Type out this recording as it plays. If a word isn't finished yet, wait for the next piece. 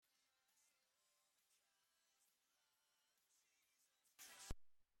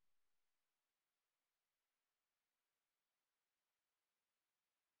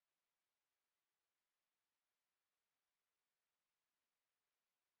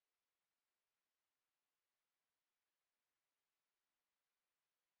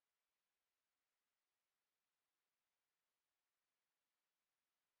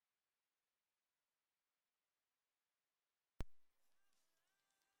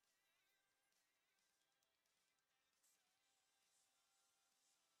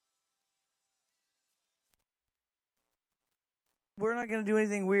We're not going to do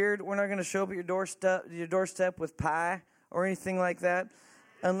anything weird. We're not going to show up at your doorstep with pie or anything like that,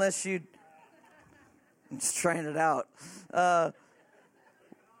 unless you. I'm just trying it out.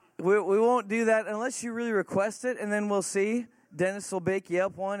 We won't do that unless you really request it, and then we'll see. Dennis will bake you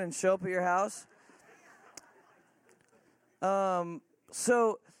up one and show up at your house.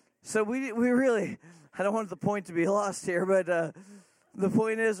 So we really, I don't want the point to be lost here, but the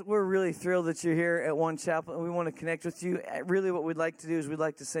point is we're really thrilled that you're here at One Chapel, and we want to connect with you. Really what we'd like to do is we'd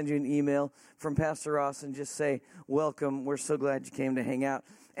like to send you an email from Pastor Ross and just say, welcome, we're so glad you came to hang out.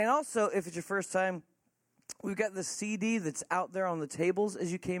 And also, if it's your first time, we've got the CD that's out there on the tables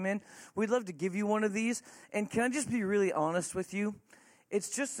as you came in. We'd love to give you one of these. And can I just be really honest with you?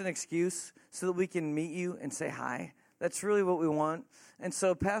 It's just an excuse so that we can meet you and say hi. That's really what we want. And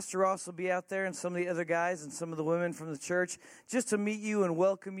so Pastor Ross will be out there and some of the other guys and some of the women from the church just to meet you and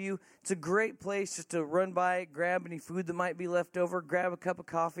welcome you. It's a great place just to run by, grab any food that might be left over, grab a cup of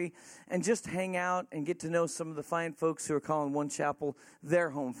coffee, and just hang out and get to know some of the fine folks who are calling One Chapel their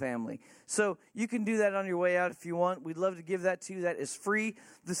home family. So you can do that on your way out if you want. We'd love to give that to you. That is free.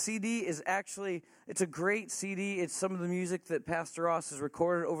 The CD is actually, it's a great CD. It's some of the music that Pastor Ross has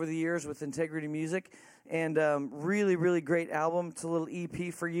recorded over the years with Integrity Music. And really, really great album. It's a little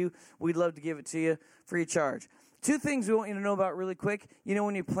EP for you. We'd love to give it to you free of charge. Two things we want you to know about really quick. You know,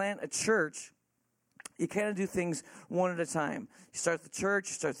 when you plant a church, you kind of do things one at a time. You start the church,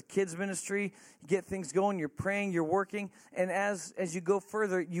 you start the kids ministry, you get things going, you're praying, you're working, and as you go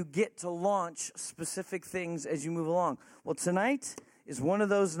further, you get to launch specific things as you move along. Well, tonight is one of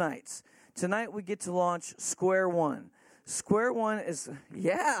those nights. Tonight we get to launch Square One. Square One is,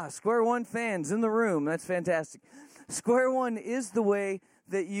 Square One fans in the room. That's fantastic. Square One is the way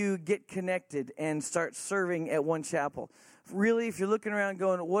that you get connected and start serving at One Chapel. Really, if you're looking around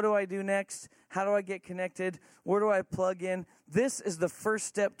going, what do I do next? How do I get connected? Where do I plug in? This is the first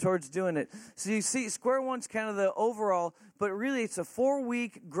step towards doing it. So you see, Square One's kind of the overall, but really it's a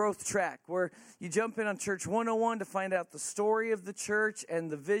 4-week growth track where you jump in on Church 101 to find out the story of the church and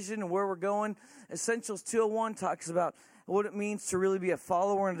the vision and where we're going. Essentials 201 talks about what it means to really be a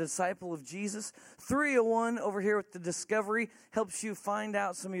follower and a disciple of Jesus. 301 over here with the Discovery helps you find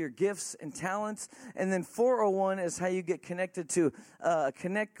out some of your gifts and talents. And then 401 is how you get connected to a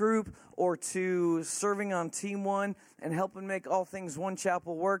Connect group or to serving on Team One and helping make all things One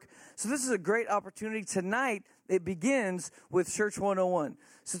Chapel work. So this is a great opportunity. Tonight, it begins with Church 101.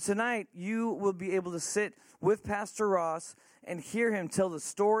 So tonight, you will be able to sit with Pastor Ross and hear him tell the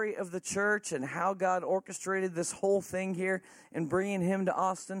story of the church and how God orchestrated this whole thing here and bringing him to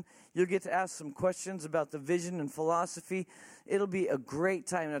Austin. You'll get to ask some questions about the vision and philosophy. It'll be a great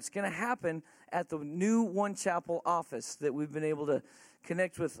time. And it's going to happen at the new One Chapel office that we've been able to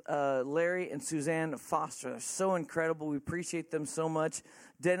connect with Larry and Suzanne Foster. They're so incredible. We appreciate them so much.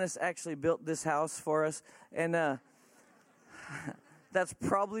 Dennis actually built this house for us. And that's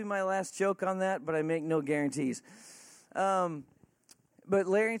probably my last joke on that, but I make no guarantees. But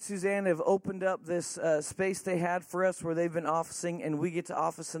Larry and Suzanne have opened up this space they had for us where they've been officing, and we get to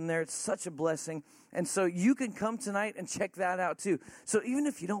office in there. It's such a blessing. And so you can come tonight and check that out too. So even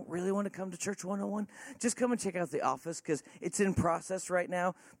if you don't really want to come to Church 101, just come and check out the office because it's in process right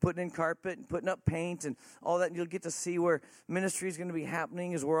now, putting in carpet and putting up paint and all that. And you'll get to see where ministry is going to be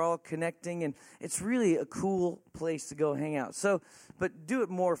happening as we're all connecting. And it's really a cool place to go hang out. So, but do it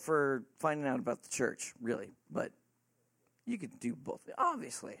more for finding out about the church, really. But you could do both,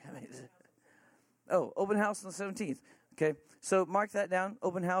 obviously. I mean, open house on the 17th. Okay, so mark that down.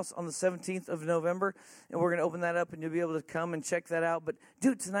 Open house on the 17th of November, and we're going to open that up, and you'll be able to come and check that out. But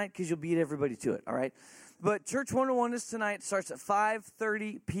do it tonight because you'll beat everybody to it, all right? But Church 101 is tonight. It starts at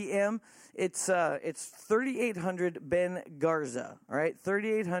 5:30 p.m. It's 3800 Ben Garza, all right?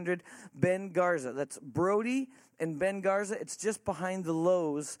 3800 Ben Garza. That's Brody and Ben Garza. It's just behind the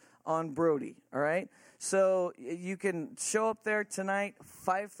Lowe's on Brody, all right? So you can show up there tonight,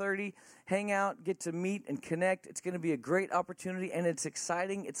 5:30, hang out, get to meet and connect. It's going to be a great opportunity, and it's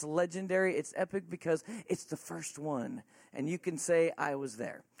exciting. It's legendary. It's epic because it's the first one, and you can say, I was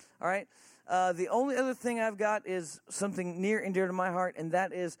there. All right? The only other thing I've got is something near and dear to my heart, and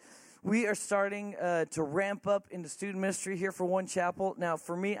that is we are starting to ramp up into student ministry here for One Chapel. Now,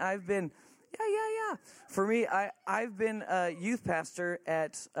 for me, I've been... For me, I've been a youth pastor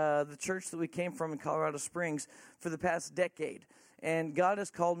at the church that we came from in Colorado Springs for the past decade. And God has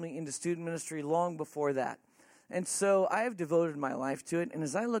called me into student ministry long before that. And so I have devoted my life to it. And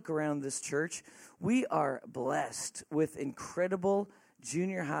as I look around this church, we are blessed with incredible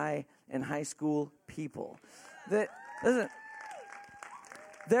junior high and high school people. That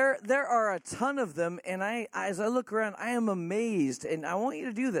There are a ton of them, and as I look around, I am amazed, and I want you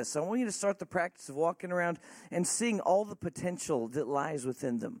to do this. I want you to start the practice of walking around and seeing all the potential that lies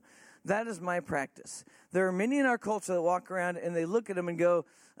within them. That is my practice. There are many in our culture that walk around, and they look at them and go,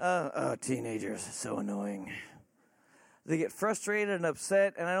 teenagers, so annoying. They get frustrated and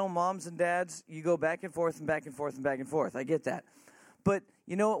upset, and I know moms and dads, you go back and forth and back and forth and back and forth. I get that. But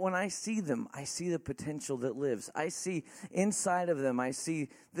you know what? When I see them, I see the potential that lives. I see inside of them, I see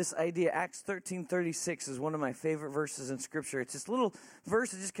this idea. Acts 13:36 is one of my favorite verses in Scripture. It's this little verse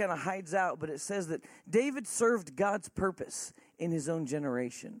that just kind of hides out, but it says that David served God's purpose in his own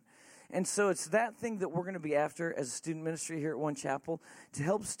generation. And so it's that thing that we're going to be after as a student ministry here at One Chapel, to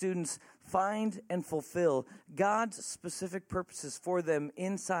help students find and fulfill God's specific purposes for them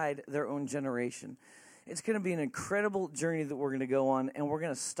inside their own generation. It's going to be an incredible journey that we're going to go on, and we're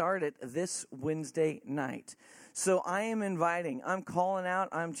going to start it this Wednesday night. So I'm calling out,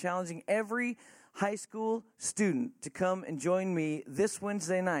 I'm challenging every high school student to come and join me this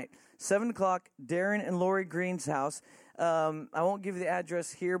Wednesday night, 7 o'clock, Darren and Lori Green's house. I won't give you the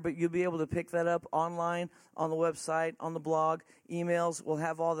address here, but you'll be able to pick that up online, on the website, on the blog, emails. We'll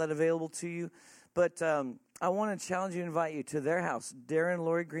have all that available to you. But I want to challenge you and invite you to their house, Darren and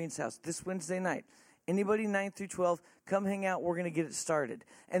Lori Green's house, this Wednesday night. Anybody 9 through 12, come hang out. We're going to get it started.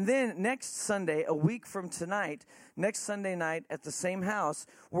 And then next Sunday, a week from tonight, next Sunday night at the same house,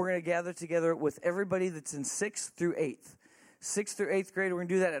 we're going to gather together with everybody that's in 6th through 8th. 6th through 8th grade, we're going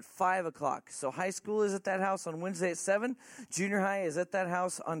to do that at 5 o'clock. So high school is at that house on Wednesday at 7. Junior high is at that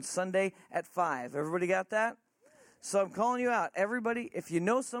house on Sunday at 5. Everybody got that? So I'm calling you out. Everybody, if you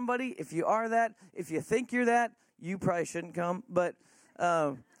know somebody, if you are that, if you think you're that, you probably shouldn't come. But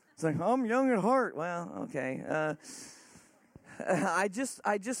it's like, I'm young at heart. Well, okay. I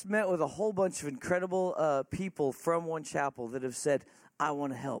just met with a whole bunch of incredible people from One Chapel that have said, I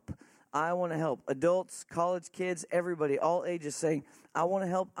want to help. I want to help. Adults, college kids, everybody, all ages saying, I want to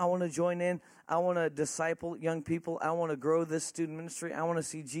help. I want to join in. I want to disciple young people. I want to grow this student ministry. I want to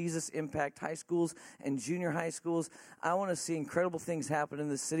see Jesus impact high schools and junior high schools. I want to see incredible things happen in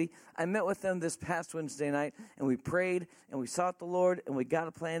this city. I met with them this past Wednesday night, and we prayed, and we sought the Lord, and we got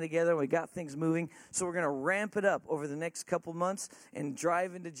a plan together, and we got things moving. So we're going to ramp it up over the next couple months and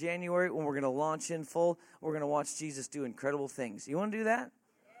drive into January when we're going to launch in full. We're going to watch Jesus do incredible things. You want to do that?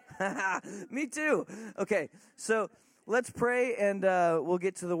 Me too. Okay, so let's pray, and we'll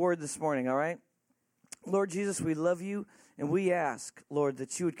get to the word this morning, all right? Lord Jesus, we love you, and we ask, Lord,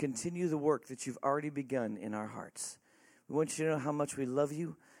 that you would continue the work that you've already begun in our hearts. We want you to know how much we love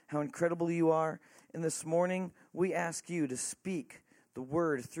you, how incredible you are, and this morning we ask you to speak the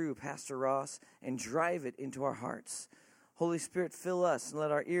word through Pastor Ross and drive it into our hearts. Holy Spirit, fill us and let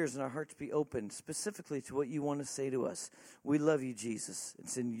our ears and our hearts be open specifically to what you want to say to us. We love you, Jesus.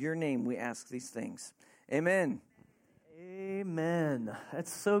 It's in your name we ask these things. Amen. Amen.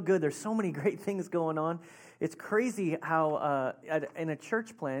 That's so good. There's so many great things going on. It's crazy how in a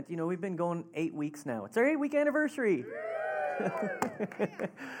church plant, we've been going 8 weeks now. It's our 8-week anniversary.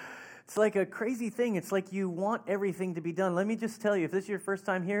 It's like a crazy thing. It's like you want everything to be done. Let me just tell you, if this is your first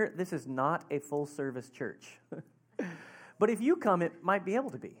time here, this is not a full-service church. But if you come, it might be able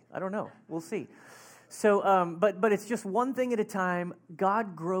to be. I don't know. We'll see. So, but it's just one thing at a time.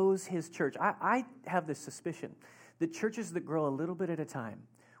 God grows his church. I have this suspicion that churches that grow a little bit at a time,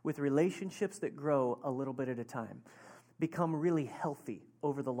 with relationships that grow a little bit at a time, become really healthy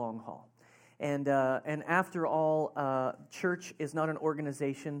over the long haul. And after all, church is not an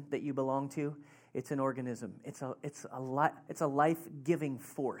organization that you belong to. It's an organism. It's a life-giving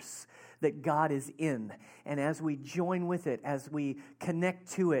force that God is in. And as we join with it, as we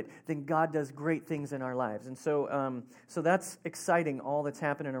connect to it, then God does great things in our lives. And so that's exciting, all that's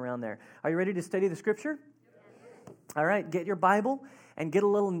happening around there. Are you ready to study the Scripture? Yes. All right, get your Bible and get a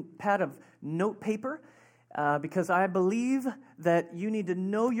little pad of note paper. Because I believe that you need to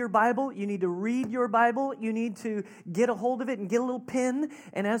know your Bible, you need to read your Bible, you need to get a hold of it and get a little pen,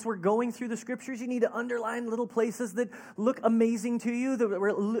 and as we're going through the Scriptures, you need to underline little places that look amazing to you, where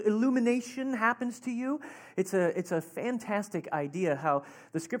illumination happens to you. It's a fantastic idea how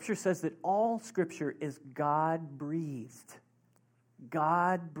the Scripture says that all Scripture is God-breathed.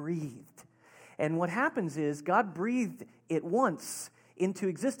 God-breathed. And what happens is God breathed it once into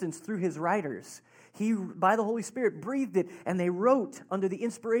existence through his writers. He, by the Holy Spirit, breathed it, and they wrote under the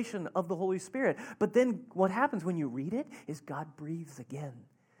inspiration of the Holy Spirit. But then what happens when you read it is God breathes again.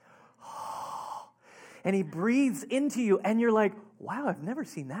 And he breathes into you, and you're like, wow, I've never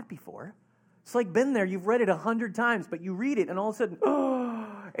seen that before. It's like been there, you've read it 100 times, but you read it, and all of a sudden,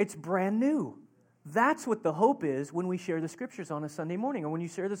 it's brand new. That's what the hope is when we share the scriptures on a Sunday morning, or when you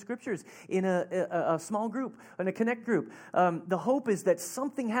share the scriptures in a small group, in a connect group. The hope is that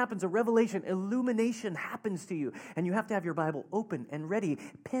something happens, a revelation, illumination happens to you, and you have to have your Bible open and ready,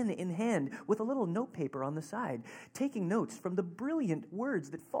 pen in hand, with a little note paper on the side, taking notes from the brilliant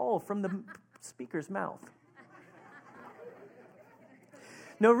words that fall from the speaker's mouth.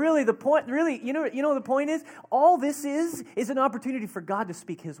 No, really, the point, you know the point is, all this is an opportunity for God to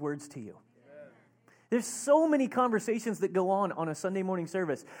speak His words to you. There's so many conversations that go on a Sunday morning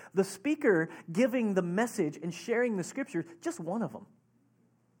service. The speaker giving the message and sharing the scripture, just one of them.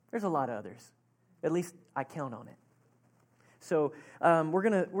 There's a lot of others. At least I count on it. So we're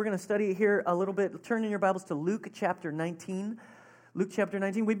gonna study here a little bit. Turn in your Bibles to Luke chapter 19. Luke chapter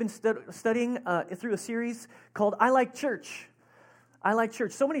 19. We've been studying through a series called I Like Church. I like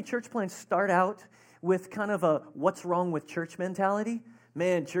church. So many church plants start out with kind of a what's wrong with church mentality.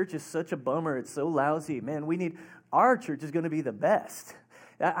 Man, church is such a bummer. It's so lousy. Man, our church is going to be the best.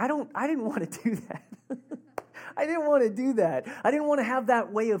 I didn't want to do that. I didn't want to do that. I didn't want to have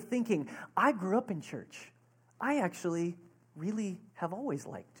that way of thinking. I grew up in church. I actually really have always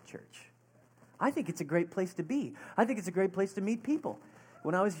liked church. I think it's a great place to be. I think it's a great place to meet people.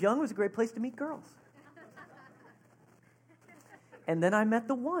 When I was young, it was a great place to meet girls. And then I met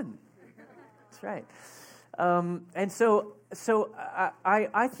the one. That's right. And so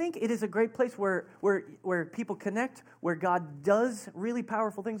I think it is a great place where people connect, where God does really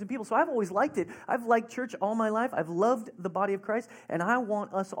powerful things in people. So I've always liked it. I've liked church all my life. I've loved the body of Christ, and I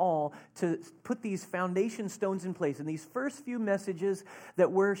want us all to put these foundation stones in place. And these first few messages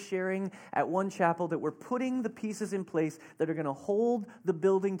that we're sharing at One Chapel, that we're putting the pieces in place that are going to hold the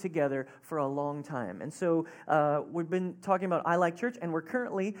building together for a long time. And so we've been talking about I Like Church, and we're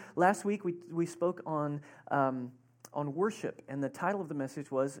currently, last week we spoke on worship, and the title of the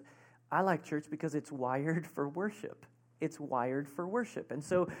message was, I like church because it's wired for worship. It's wired for worship. And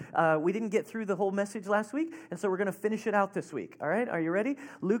so we didn't get through the whole message last week, and so we're going to finish it out this week. All right, are you ready?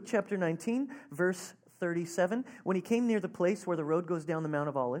 Luke chapter 19, verse 37. When he came near the place where the road goes down the Mount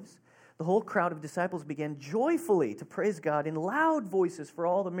of Olives, the whole crowd of disciples began joyfully to praise God in loud voices for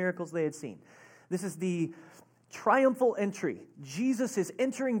all the miracles they had seen. This is the triumphal entry. Jesus is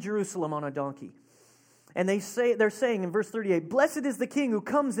entering Jerusalem on a donkey. And they're saying in verse 38, "Blessed is the King who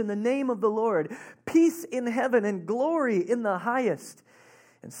comes in the name of the Lord, peace in heaven and glory in the highest."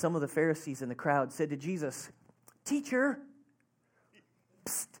 And some of the Pharisees in the crowd said to Jesus, "Teacher,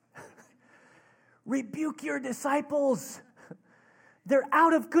 psst, rebuke your disciples. They're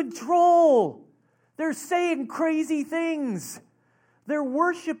out of control. They're saying crazy things. They're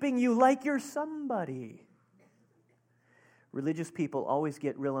worshiping you like you're somebody." Religious people always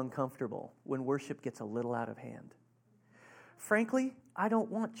get real uncomfortable when worship gets a little out of hand. Frankly, I don't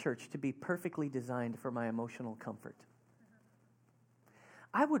want church to be perfectly designed for my emotional comfort.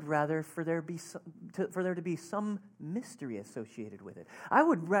 I would rather for there to be some mystery associated with it. I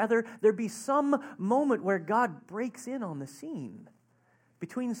would rather there be some moment where God breaks in on the scene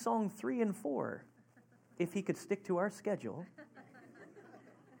between song 3 and 4, if he could stick to our schedule.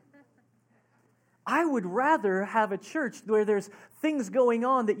 I would rather have a church where there's things going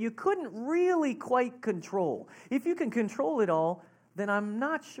on that you couldn't really quite control. If you can control it all, then I'm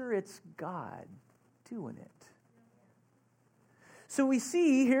not sure it's God doing it. So we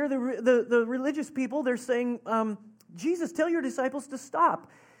see here the religious people, they're saying, Jesus, tell your disciples to stop.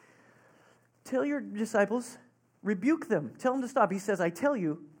 Tell your disciples, rebuke them. Tell them to stop. He says, I tell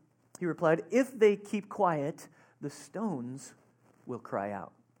you, he replied, if they keep quiet, the stones will cry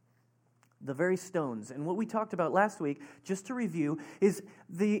out. The very stones. And what we talked about last week, just to review, is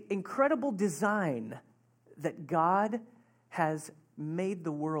the incredible design that God has made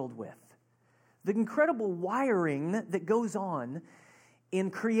the world with. The incredible wiring that goes on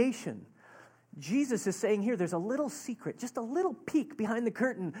in creation. Jesus is saying here, there's a little secret, just a little peek behind the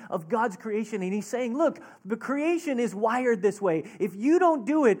curtain of God's creation. And he's saying, look, the creation is wired this way. If you don't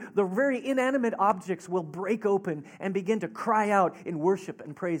do it, the very inanimate objects will break open and begin to cry out in worship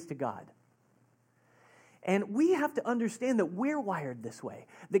and praise to God. And we have to understand that we're wired this way,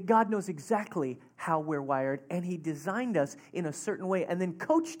 that God knows exactly how we're wired, and he designed us in a certain way, and then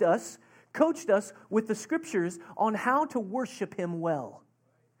coached us with the scriptures on how to worship him well.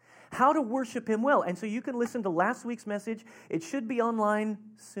 How to worship him well. And so you can listen to last week's message. It should be online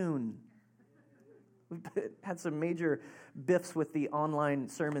soon. We've had some major biffs with the online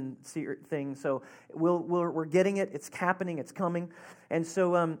sermon thing, so we're getting it. It's happening. It's coming, and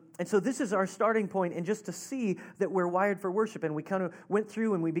so this is our starting point, and just to see that we're wired for worship. And we kind of went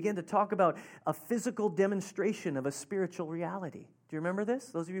through and we began to talk about a physical demonstration of a spiritual reality. Do you remember this?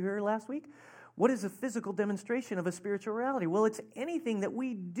 Those of you who were here last week, What is a physical demonstration of a spiritual reality? Well, it's anything that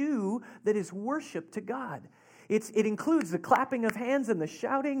we do that is worship to God. It includes the clapping of hands and the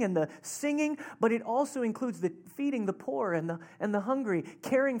shouting and the singing, but it also includes the feeding the poor and the hungry,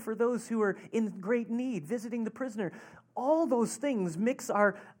 caring for those who are in great need, visiting the prisoner. All those things mix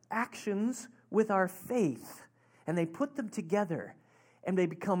our actions with our faith, and they put them together, and they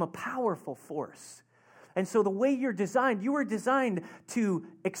become a powerful force. And so the way you were designed to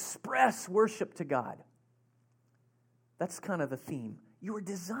express worship to God. That's kind of the theme. You were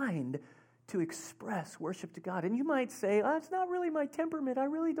designed to express worship to God. And you might say, oh, it's not really my temperament. I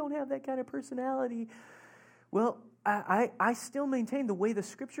really don't have that kind of personality. Well, I still maintain the way the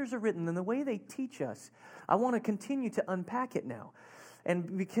Scriptures are written and the way they teach us. I want to continue to unpack it now. And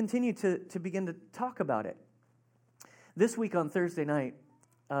we continue to begin to talk about it. This week on Thursday night,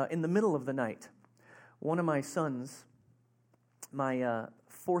 in the middle of the night, one of my sons, my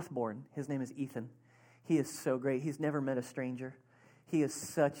fourth born, his name is Ethan. He is so great. He's never met a stranger. He is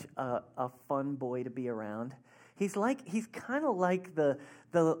such a fun boy to be around. He's kind of like the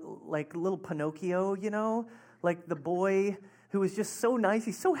little Pinocchio, you know, like the boy who is just so nice.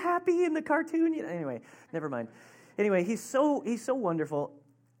 He's so happy in the cartoon. Anyway, never mind. Anyway, he's so wonderful.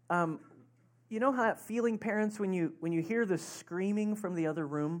 You know how that feeling, parents, when you hear the screaming from the other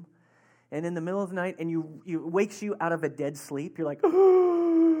room, and in the middle of the night, and you wakes you out of a dead sleep. You're like,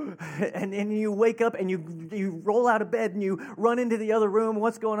 and you wake up and you roll out of bed and you run into the other room.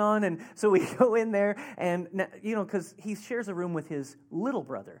 What's going on? And so we go in there, and because he shares a room with his little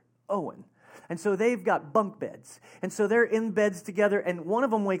brother, Owen. And so they've got bunk beds. And so they're in beds together, and one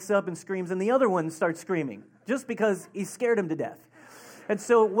of them wakes up and screams, and the other one starts screaming, just because he scared him to death. And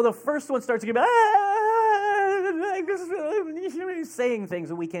so the first one starts screaming, saying things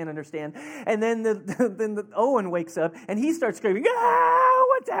that we can't understand. And then the Owen wakes up, and he starts screaming,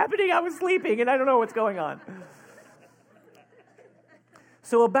 what's happening? I was sleeping, and I don't know what's going on.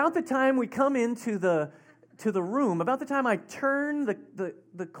 So about the time we come into the room, about the time I turn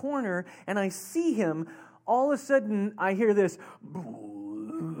the corner and I see him, all of a sudden I hear this,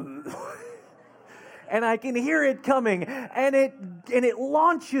 and I can hear it coming, and it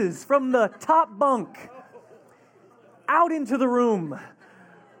launches from the top bunk out into the room,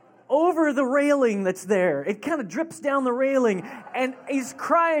 over the railing that's there. It kind of drips down the railing, and he's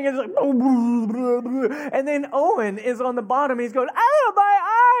crying, and it's like, and then Owen is on the bottom, and he's going,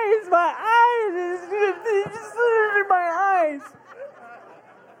 my eyes.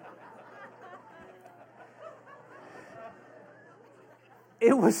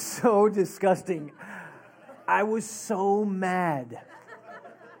 It was so disgusting. I was so mad.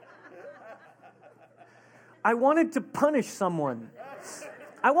 I wanted to punish someone.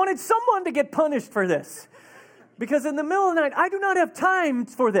 I wanted someone to get punished for this. Because in the middle of the night, I do not have time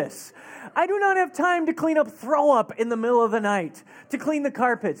for this. I do not have time to clean up throw up in the middle of the night, to clean the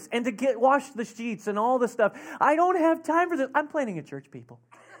carpets, and to wash the sheets and all the stuff. I don't have time for this. I'm planning a church, people.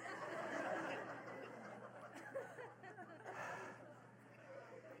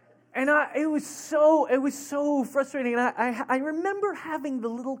 And it was so frustrating. And I remember having the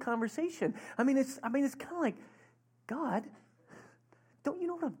little conversation. I mean, it's kind of like, God, don't you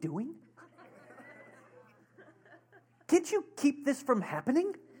know what I'm doing? Can't you keep this from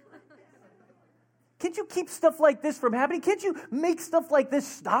happening? Can't you keep stuff like this from happening? Can't you make stuff like this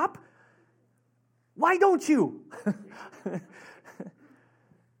stop? Why don't you?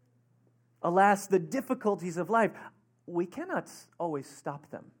 Alas, the difficulties of life, we cannot always stop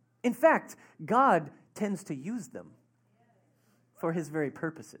them. In fact, God tends to use them for his very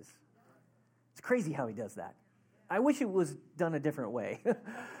purposes. It's crazy how he does that. I wish it was done a different way.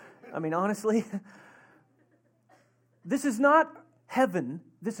 I mean, honestly, this is not heaven,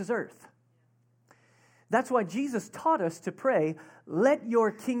 this is earth. That's why Jesus taught us to pray, let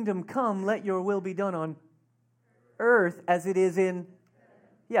your kingdom come, let your will be done on earth as it is in,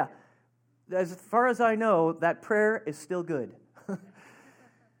 yeah. As far as I know, that prayer is still good.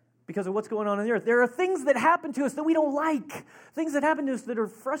 Because of what's going on the earth. There are things that happen to us that we don't like. Things that happen to us that are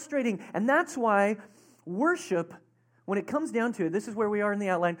frustrating. And that's why worship, when it comes down to it, this is where we are in the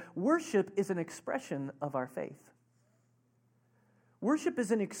outline, worship is an expression of our faith. Worship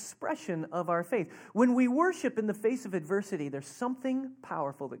is an expression of our faith. When we worship in the face of adversity, there's something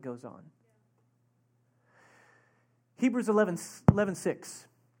powerful that goes on. Hebrews 11:6,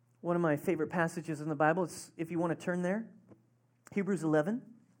 one of my favorite passages in the Bible. It's, if you want to turn there, Hebrews 11.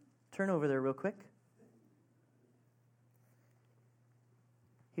 Turn over there real quick.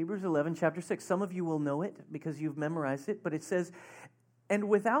 Hebrews 11, chapter 6. Some of you will know it because you've memorized it, but it says, and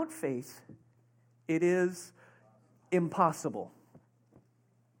without faith, it is impossible.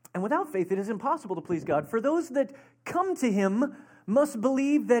 And without faith, it is impossible to please God. For those that come to him must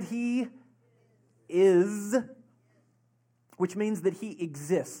believe that he is, which means that he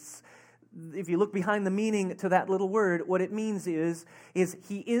exists. If you look behind the meaning to that little word, what it means is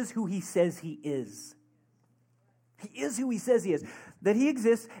he is who he says he is. He is who he says he is. That he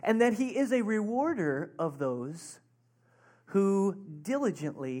exists and that he is a rewarder of those who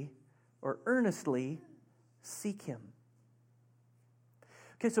diligently or earnestly seek him.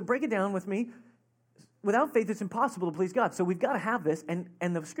 Okay, so break it down with me. Without faith, it's impossible to please God. So we've got to have this, and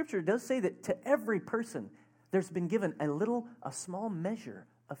the Scripture does say that to every person, there's been given a small measure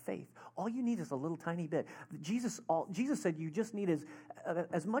of faith. All you need is a little tiny bit. Jesus said you just need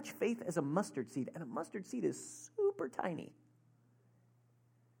as much faith as a mustard seed, and a mustard seed is super tiny.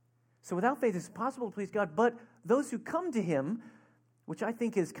 So without faith, it's impossible to please God, but those who come to him, which I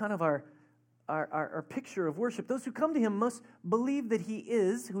think is kind of our picture of worship, those who come to him must believe that he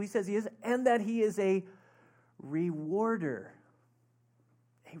is who he says he is, and that he is a rewarder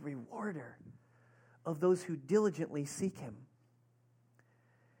of those who diligently seek him.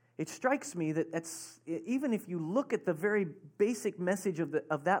 It strikes me that even if you look at the very basic message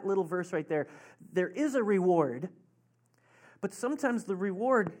of that little verse right there, there is a reward, but sometimes the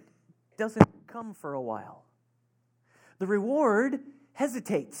reward doesn't come for a while. The reward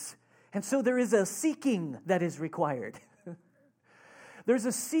hesitates. And so there is a seeking that is required. There's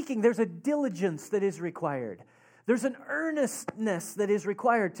a seeking, there's a diligence that is required. There's an earnestness that is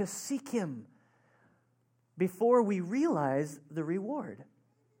required to seek him before we realize the reward.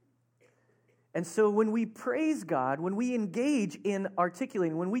 And so when we praise God, when we engage in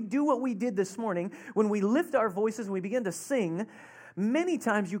articulating, when we do what we did this morning, when we lift our voices and we begin to sing, many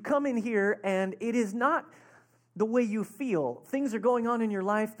times you come in here and it is not the way you feel. Things are going on in your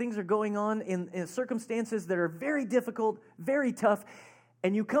life. Things are going on in circumstances that are very difficult, very tough.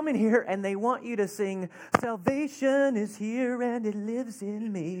 And you come in here and they want you to sing, "Salvation is here and it lives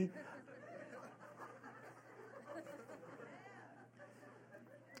in me."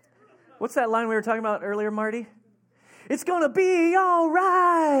 What's that line we were talking about earlier, Marty? It's going to be all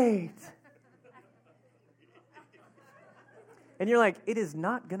right. And you're like, it is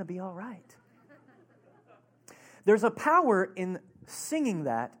not going to be all right. There's a power in singing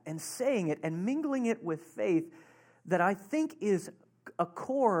that and saying it and mingling it with faith that I think is a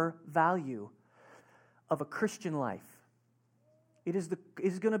core value of a Christian life. It is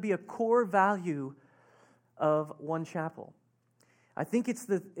going to be a core value of One Chapel. I think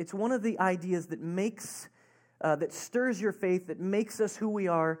it's one of the ideas that that stirs your faith, that makes us who we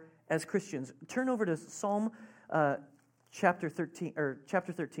are as Christians. Turn over to Psalm chapter 13,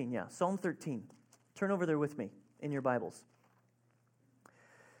 Psalm 13. Turn over there with me in your Bibles.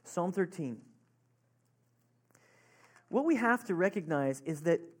 Psalm 13. What we have to recognize is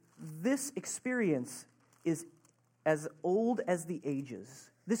that this experience is as old as the ages.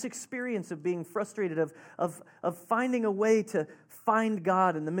 This experience of being frustrated, of finding a way to find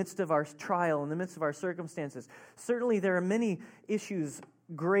God in the midst of our trial, in the midst of our circumstances. Certainly there are many issues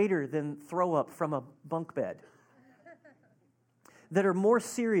greater than throw up from a bunk bed that are more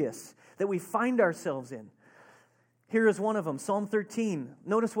serious, that we find ourselves in. Here is one of them, Psalm 13.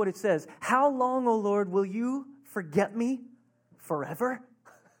 Notice what it says. "How long, O Lord, will you forget me forever?"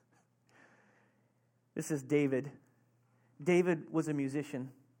 This is David. David was a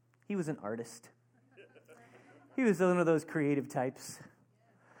musician. He was an artist. He was one of those creative types.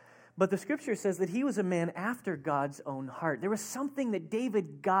 But the Scripture says that he was a man after God's own heart. There was something that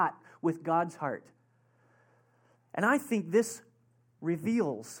David got with God's heart. And I think this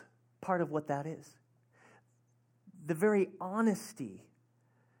reveals part of what that is. The very honesty,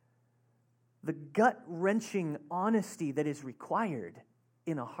 the gut-wrenching honesty that is required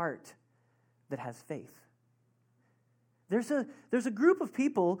in a heart that has faith. There's a group of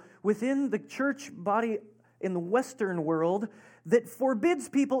people within the church body in the Western world that forbids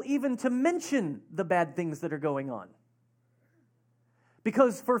people even to mention the bad things that are going on.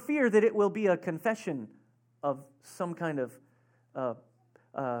 Because for fear that it will be a confession of some kind of a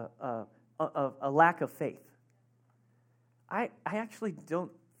lack of faith. I actually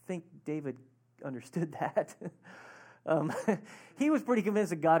don't think David understood that. He was pretty convinced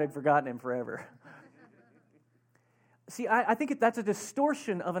that God had forgotten him forever. See, I think that's a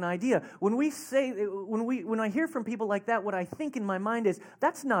distortion of an idea. When I hear from people like that, what I think in my mind is,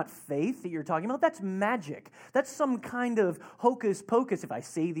 that's not faith that you're talking about. That's magic. That's some kind of hocus pocus. If I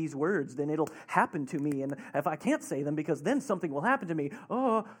say these words, then it'll happen to me. And if I can't say them, because then something will happen to me.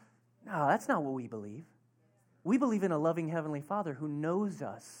 Oh, no, that's not what we believe. We believe in a loving Heavenly Father who knows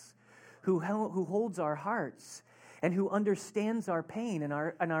us, who holds our hearts. and who understands our pain and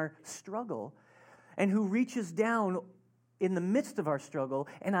our struggle, and who reaches down in the midst of our struggle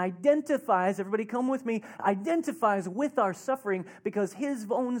and identifies, everybody come with me, identifies with our suffering because his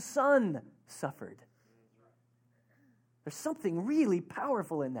own son suffered. There's something really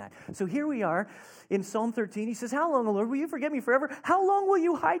powerful in that. So here we are in Psalm 13. He says, how long, O Lord, will you forget me forever? How long will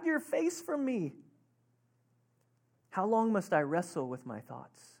you hide your face from me? How long must I wrestle with my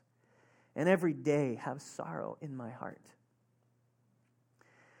thoughts and every day have sorrow in my heart?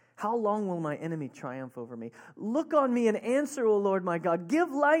 How long will my enemy triumph over me? Look on me and answer, O Lord my God.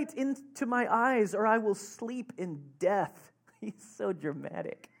 Give light into my eyes, or I will sleep in death. He's so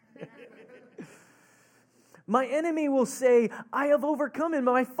dramatic. My enemy will say, I have overcome him.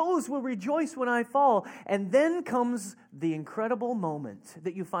 My foes will rejoice when I fall. And then comes the incredible moment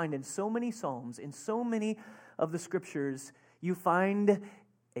that you find in so many Psalms, in so many of the Scriptures. You find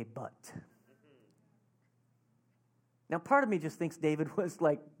a but. Now, part of me just thinks David was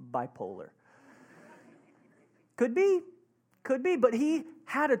like bipolar. Could be, but he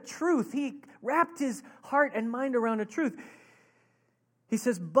had a truth. He wrapped his heart and mind around a truth. He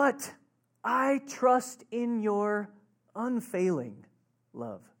says, but I trust in your unfailing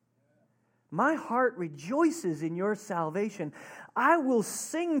love. My heart rejoices in your salvation. I will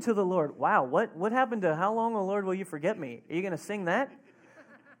sing to the Lord. Wow, what happened to how long, O Lord, will you forget me? Are you going to sing that?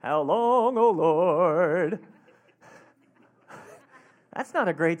 How long, O Lord? That's not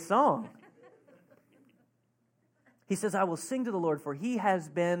a great song. He says, I will sing to the Lord, for he has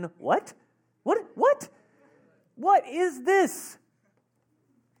been, what? What is this?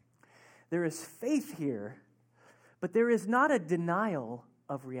 There is faith here, but there is not a denial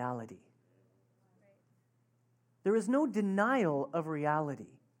of reality. There is no denial of reality.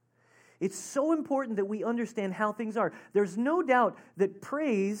 It's so important that we understand how things are. There's no doubt that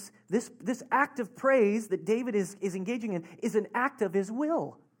praise, this act of praise that David is engaging in, is an act of his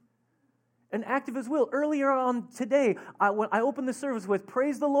will. An act of his will. Earlier on today, when I opened the service with,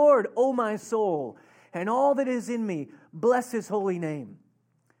 praise the Lord, O my soul, and all that is in me, bless his holy name.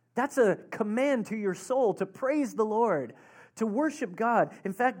 That's a command to your soul to praise the Lord, to worship God.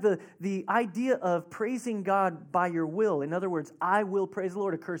 In fact, the idea of praising God by your will, in other words, I will praise the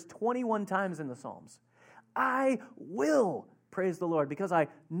Lord, occurs 21 times in the Psalms. I will praise the Lord because I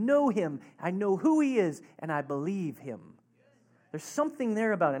know him, I know who he is, and I believe him. There's something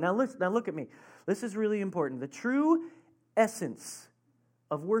there about it. Now look at me. This is really important. The true essence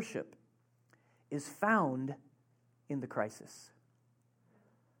of worship is found in the crisis,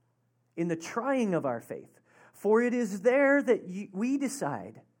 in the trying of our faith. For it is there that we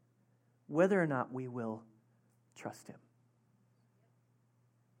decide whether or not we will trust him.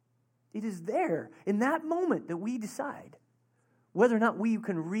 It is there, in that moment, that we decide whether or not we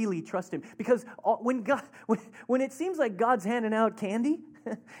can really trust him. Because when it seems like God's handing out candy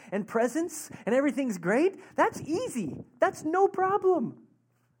and presents and everything's great, that's easy. That's no problem.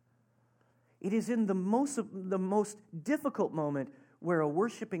 It is in the most difficult moment where a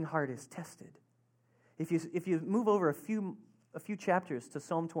worshiping heart is tested. If you move over a few chapters to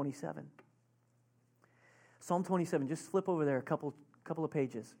Psalm 27. Psalm 27, just flip over there a couple of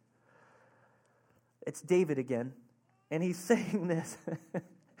pages. It's David again, and he's saying this.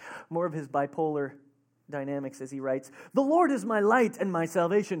 More of his bipolar dynamics as he writes, "The Lord is my light and my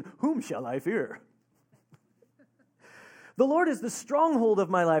salvation. Whom shall I fear? The Lord is the stronghold of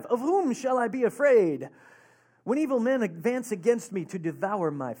my life. Of whom shall I be afraid? When evil men advance against me to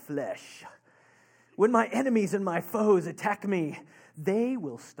devour my flesh, when my enemies and my foes attack me, they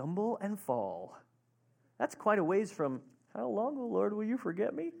will stumble and fall." That's quite a ways from, how long, O Lord, will you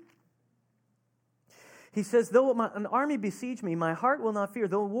forget me? He says, though an army besiege me, my heart will not fear.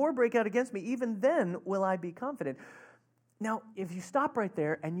 Though war break out against me, even then will I be confident. Now, if you stop right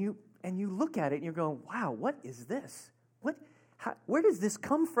there and you look at it and you're going, wow, what is this? Where does this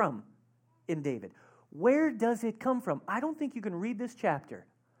come from in David? Where does it come from? I don't think you can read this chapter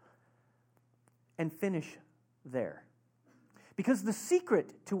and finish there. Because the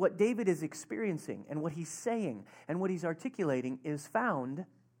secret to what David is experiencing and what he's saying and what he's articulating is found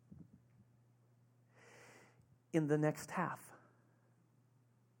in the next half.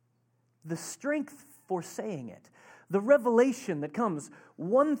 The strength for saying it, the revelation that comes,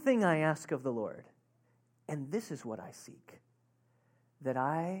 one thing I ask of the Lord, and this is what I seek, that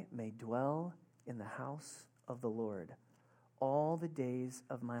I may dwell in the house of the Lord all the days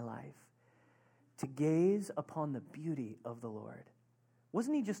of my life, to gaze upon the beauty of the Lord.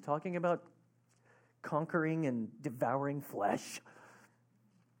 Wasn't he just talking about conquering and devouring flesh?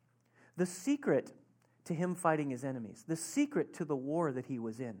 The secret to him fighting his enemies, the secret to the war that he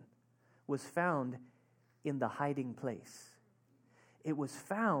was in, was found in the hiding place. It was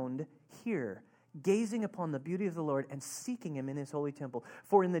found here, gazing upon the beauty of the Lord and seeking him in his holy temple.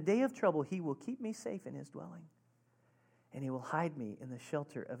 For in the day of trouble he will keep me safe in his dwelling, and he will hide me in the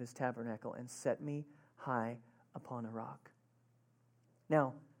shelter of his tabernacle and set me high upon a rock.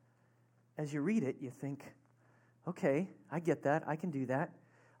 Now, as you read it, you think, okay, I get that. I can do that.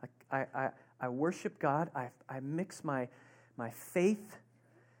 I worship God. I mix my faith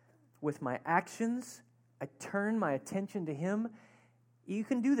with my actions. I turn my attention to him. You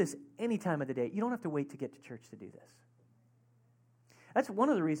can do this any time of the day. You don't have to wait to get to church to do this. That's one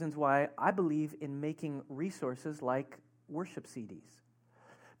of the reasons why I believe in making resources like worship CDs.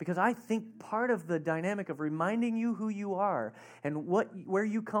 Because I think part of the dynamic of reminding you who you are and where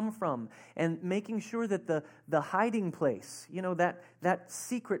you come from and making sure that the hiding place, that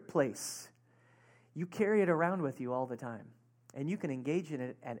secret place, you carry it around with you all the time. And you can engage in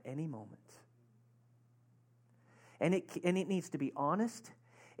it at any moment. And it needs to be honest.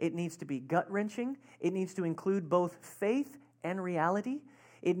 It needs to be gut-wrenching. It needs to include both faith and reality.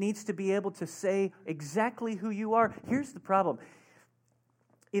 It needs to be able to say exactly who you are. Here's the problem.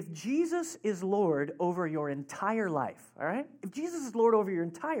 If Jesus is Lord over your entire life, all right? If Jesus is Lord over your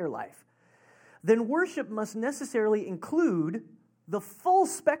entire life, then worship must necessarily include the full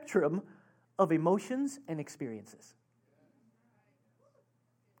spectrum of emotions and experiences.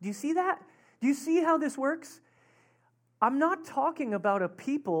 Do you see that? Do you see how this works? I'm not talking about a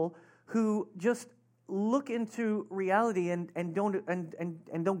people who just look into reality and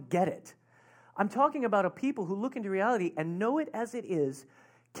don't get it. I'm talking about a people who look into reality and know it as it is,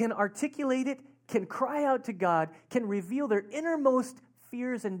 can articulate it, can cry out to God, can reveal their innermost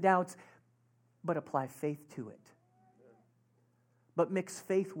fears and doubts, but apply faith to it. But mix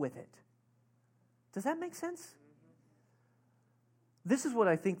faith with it. Does that make sense? This is what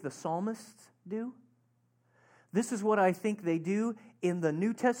I think the psalmists do. This is what I think they do in the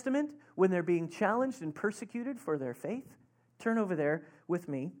New Testament when they're being challenged and persecuted for their faith. Turn over there with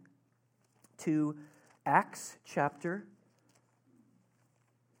me to Acts chapter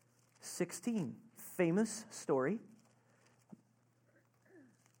 16. Famous story.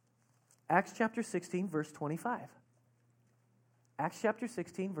 Acts chapter 16, verse 25. Acts chapter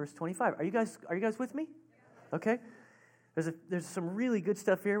 16, verse 25. Are you guys with me? Okay. There's some really good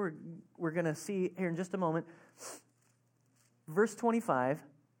stuff here we're going to see here in just a moment. Verse 25.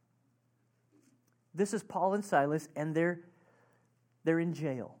 This is Paul and Silas, and they're in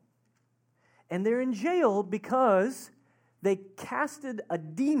jail. And they're in jail because they casted a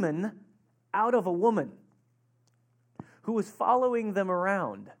demon out of a woman who was following them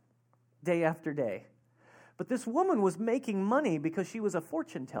around day after day. But this woman was making money because she was a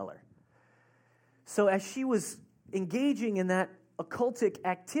fortune teller. So as she was engaging in that occultic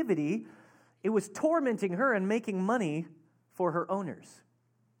activity, it was tormenting her and making money for her owners.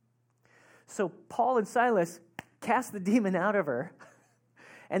 So Paul and Silas cast the demon out of her,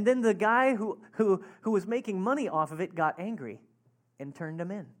 and then the guy who was making money off of it got angry and turned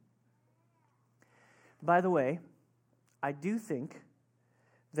him in. By the way, I do think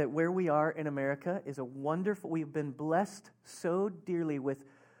that where we are in America is we've been blessed so dearly with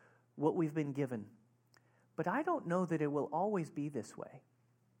what we've been given. But I don't know that it will always be this way.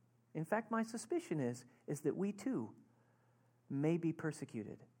 In fact, my suspicion is that we too may be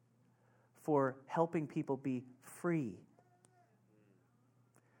persecuted for helping people be free,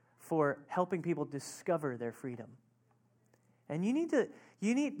 for helping people discover their freedom. And we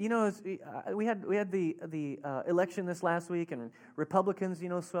had the election this last week, and Republicans,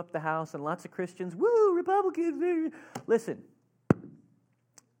 swept the House, and lots of Christians, woo, Republicans. Listen,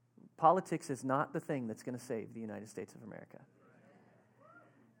 politics is not the thing that's going to save the United States of America.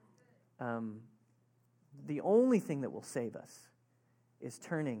 The only thing that will save us is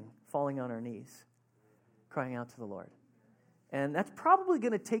falling on our knees, crying out to the Lord. And that's probably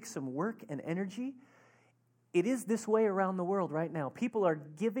going to take some work and energy. It is this way around the world right now. People are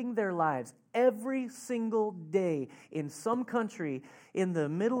giving their lives every single day in some country in the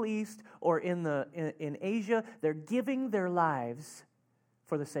Middle East or in Asia. They're giving their lives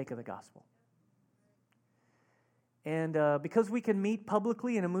for the sake of the gospel. And because we can meet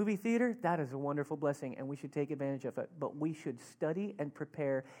publicly in a movie theater, that is a wonderful blessing, and we should take advantage of it. But we should study and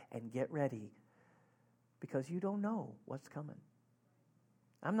prepare and get ready, because you don't know what's coming.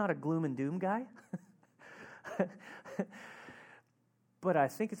 I'm not a gloom and doom guy, but I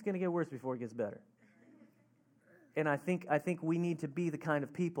think it's going to get worse before it gets better. And I think we need to be the kind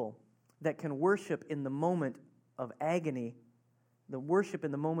of people that can worship in the moment of agony, the worship in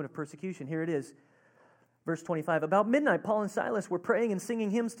the moment of persecution. Here it is. Verse 25, about midnight, Paul and Silas were praying and singing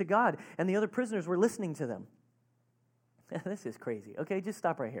hymns to God, and the other prisoners were listening to them. This is crazy. Okay, just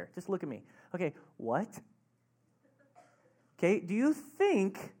stop right here. Just look at me. Okay, what? Okay, do you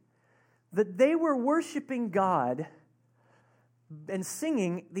think that they were worshiping God and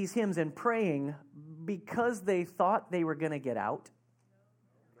singing these hymns and praying because they thought they were going to get out?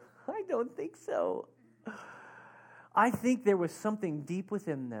 I don't think so. I think there was something deep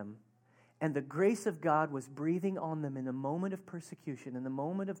within them, and the grace of God was breathing on them in the moment of persecution, in the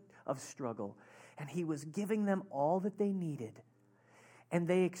moment of struggle, and He was giving them all that they needed. And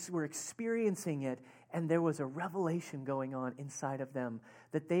they were experiencing it, and there was a revelation going on inside of them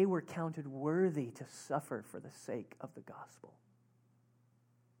that they were counted worthy to suffer for the sake of the gospel.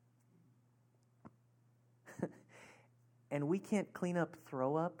 And we can't clean up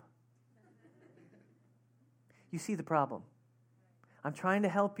throw up. You see the problem. I'm trying to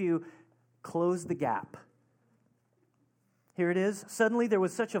help you close the gap. Here it is. Suddenly there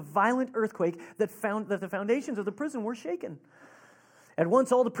was such a violent earthquake that the foundations of the prison were shaken. At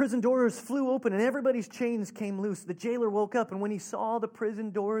once all the prison doors flew open and everybody's chains came loose. The jailer woke up, and when he saw the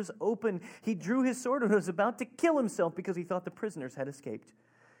prison doors open, he drew his sword and was about to kill himself because he thought the prisoners had escaped.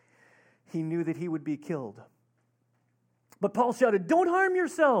 He knew that he would be killed. But Paul shouted, "Don't harm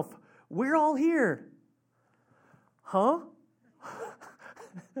yourself. We're all here." Huh?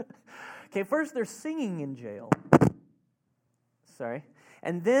 Okay, first they're singing in jail. Sorry.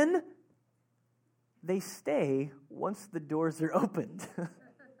 And then they stay once the doors are opened.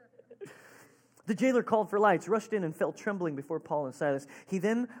 The jailer called for lights, rushed in, and fell trembling before Paul and Silas. He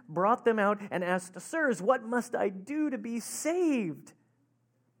then brought them out and asked, "Sirs, what must I do to be saved?"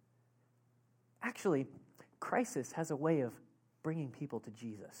 Actually, crisis has a way of bringing people to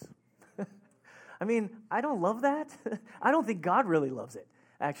Jesus. I mean, I don't love that. I don't think God really loves it,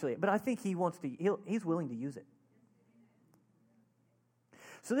 actually. But I think He's willing to use it.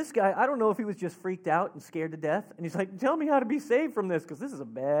 So this guy, I don't know if he was just freaked out and scared to death, and he's like, "Tell me how to be saved from this, because this is a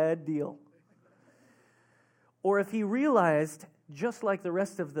bad deal." Or if he realized, just like the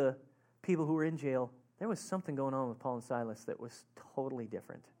rest of the people who were in jail, there was something going on with Paul and Silas that was totally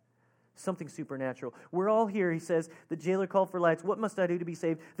different. Something supernatural. "We're all here," he says. The jailer called for lights. "What must I do to be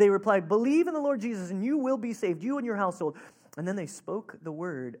saved?" They replied, "Believe in the Lord Jesus, and you will be saved, you and your household." And then they spoke the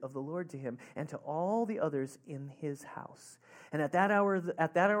word of the Lord to him and to all the others in his house. And at that hour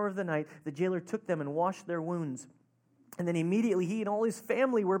of the night, the jailer took them and washed their wounds. And then immediately he and all his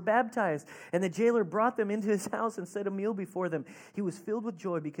family were baptized. And the jailer brought them into his house and set a meal before them. He was filled with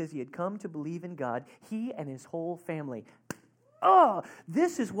joy because he had come to believe in God, he and his whole family. Oh,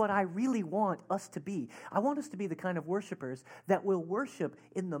 this is what I really want us to be. I want us to be the kind of worshipers that will worship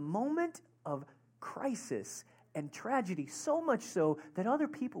in the moment of crisis and tragedy, so much so that other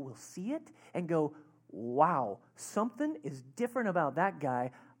people will see it and go, "Wow, something is different about that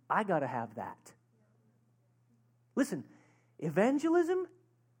guy. I got to have that." Listen, evangelism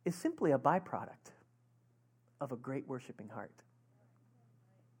is simply a byproduct of a great worshiping heart.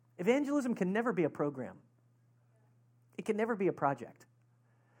 Evangelism can never be a program. It can never be a project.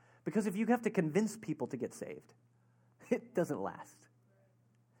 Because if you have to convince people to get saved, it doesn't last.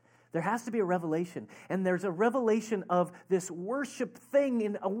 There has to be a revelation. And there's a revelation of this worship thing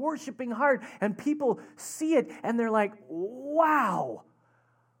in a worshiping heart. And people see it and they're like, "Wow."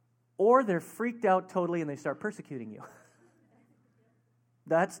 Or they're freaked out totally and they start persecuting you.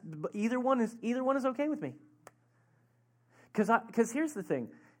 Either one is okay with me. Because here's the thing.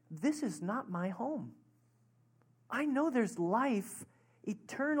 This is not my home. I know there's life,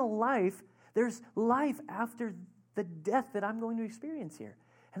 eternal life. There's life after the death that I'm going to experience here.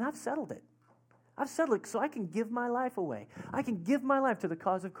 And I've settled it. I've settled it so I can give my life away. I can give my life to the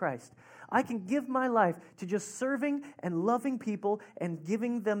cause of Christ. I can give my life to just serving and loving people and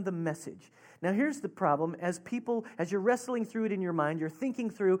giving them the message. Now here's the problem. As you're wrestling through it in your mind, you're thinking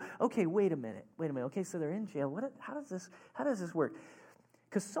through, okay, wait a minute. Okay, so they're in jail. How does this work?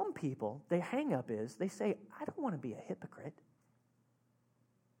 Because some people, their hang up is, they say, "I don't want to be a hypocrite.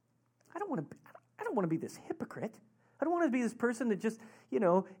 I don't want to be this hypocrite. I don't want to be this person that just,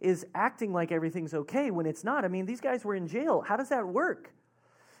 is acting like everything's okay when it's not. I mean, these guys were in jail. How does that work?"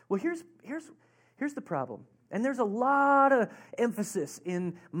 Well, here's the problem. And there's a lot of emphasis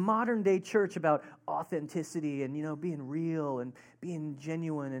in modern day church about authenticity and, being real and being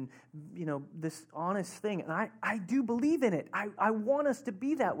genuine and, this honest thing. And I do believe in it. I want us to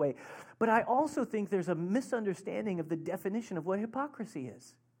be that way. But I also think there's a misunderstanding of the definition of what hypocrisy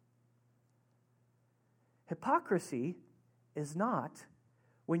is. Hypocrisy is not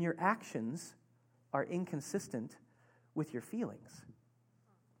when your actions are inconsistent with your feelings.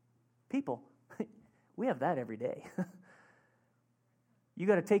 People, We have that every day. You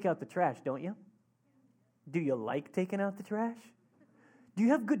got to take out the trash, don't you? Do you like taking out the trash? Do you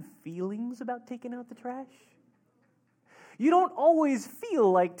have good feelings about taking out the trash? You don't always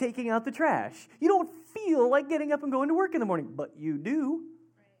feel like taking out the trash. You don't feel like getting up and going to work in the morning, but you do.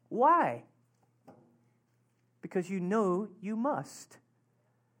 Why? Because you know you must.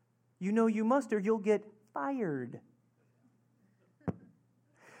 You know you must, or you'll get fired.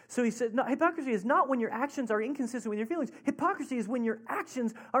 So he said, no, hypocrisy is not when your actions are inconsistent with your feelings. Hypocrisy is when your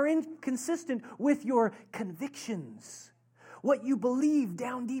actions are inconsistent with your convictions, what you believe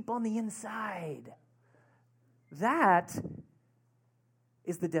down deep on the inside. That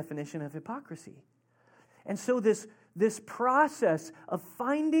is the definition of hypocrisy. And so this process of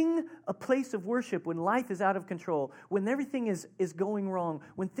finding a place of worship when life is out of control, when everything is going wrong,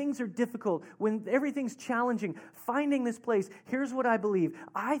 when things are difficult, when everything's challenging, finding this place, here's what I believe.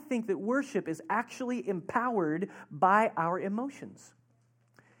 I think that worship is actually empowered by our emotions.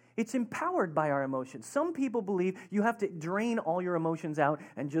 It's empowered by our emotions. Some people believe you have to drain all your emotions out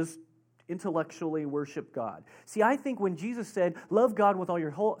and just intellectually worship God. See, I think when Jesus said, love God with all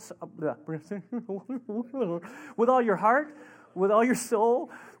your with all your heart, with all your soul,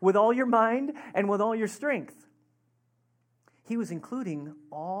 with all your mind, and with all your strength, he was including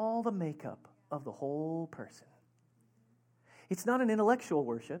all the makeup of the whole person. It's not an intellectual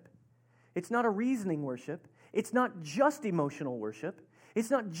worship. It's not a reasoning worship. It's not just emotional worship.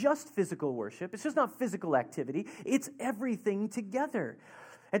 It's not just physical worship. It's just not physical activity. It's everything together.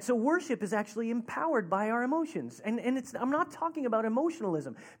 And so worship is actually empowered by our emotions. And I'm not talking about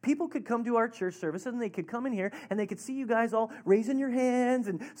emotionalism. People could come to our church service and they could come in here and they could see you guys all raising your hands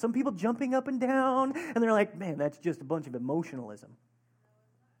and some people jumping up and down. And they're like, man, that's just a bunch of emotionalism.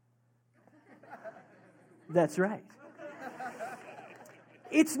 That's right.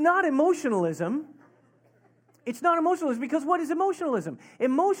 It's not emotionalism. It's not emotionalism because what is emotionalism?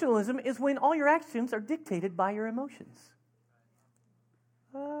 Emotionalism is when all your actions are dictated by your emotions.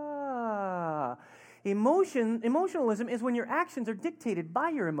 Emotionalism is when your actions are dictated by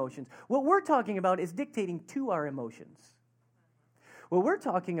your emotions. What we're talking about is dictating to our emotions. What we're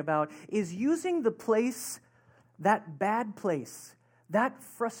talking about is using the place, that bad place, that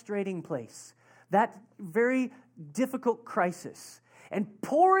frustrating place, that very difficult crisis, and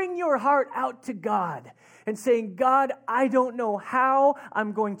pouring your heart out to God and saying, God, I don't know how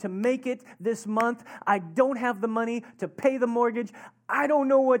I'm going to make it this month. I don't have the money to pay the mortgage. I don't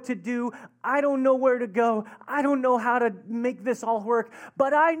know what to do. I don't know where to go. I don't know how to make this all work.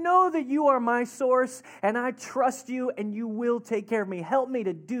 But I know that you are my source, and I trust you, and you will take care of me. Help me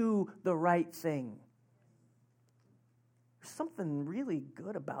to do the right thing. There's something really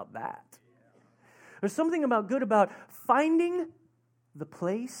good about that. There's something good about finding the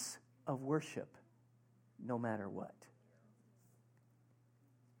place of worship, no matter what.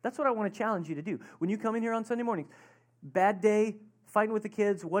 That's what I want to challenge you to do. When you come in here on Sunday mornings, bad day, fighting with the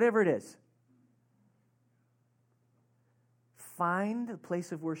kids, whatever it is, find the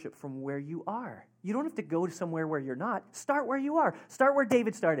place of worship from where you are. You don't have to go to somewhere where you're not. Start where you are. Start where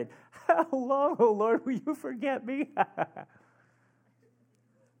David started. How long, oh Lord, will you forget me?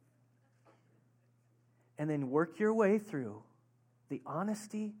 And then work your way through the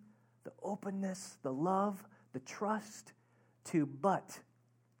honesty, the openness, the love, the trust to, but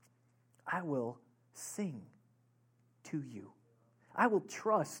I will sing to you. I will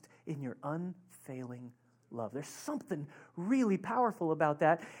trust in your unfailing love. There's something really powerful about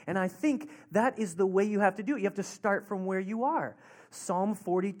that, and I think that is the way you have to do it. You have to start from where you are. Psalm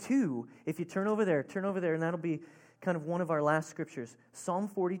 42, if you turn over there, and that'll be kind of one of our last scriptures. Psalm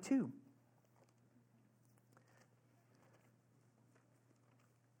 42.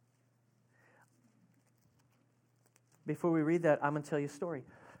 Before we read that, I'm going to tell you a story.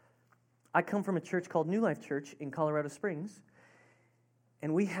 I come from a church called New Life Church in Colorado Springs,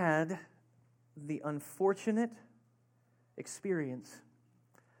 and we had the unfortunate experience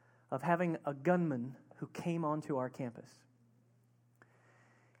of having a gunman who came onto our campus.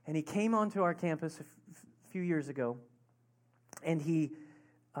 And he came onto our campus a few years ago, and he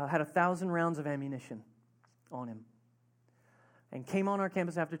had 1,000 rounds of ammunition on him, and came on our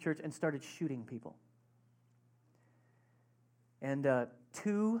campus after church and started shooting people. And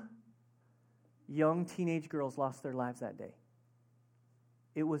 2 young teenage girls lost their lives that day.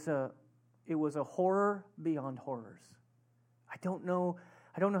 It was a horror beyond horrors. I don't know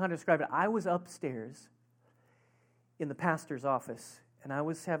how to describe it. I was upstairs in the pastor's office, and I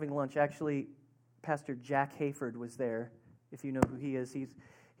was having lunch. Actually, Pastor Jack Hayford was there. If you know who he is,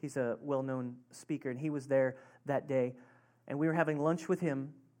 he's a well-known speaker, and he was there that day. And we were having lunch with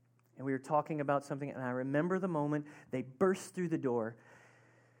him, and we were talking about something, and I remember the moment they burst through the door,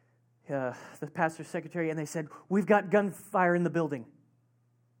 the pastor's secretary, and they said, "We've got gunfire in the building."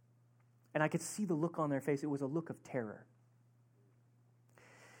 And I could see the look on their face. It was a look of terror.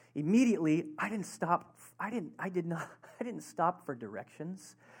 Immediately, I didn't stop stop for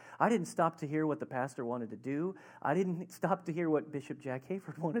directions. I didn't stop to hear what the pastor wanted to do. I didn't stop to hear what Bishop Jack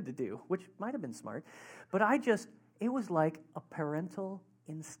Hayford wanted to do, which might have been smart. But it was like a parental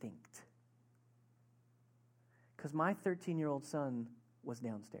instinct. Because my 13-year-old son was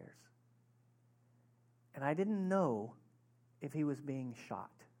downstairs. And I didn't know if he was being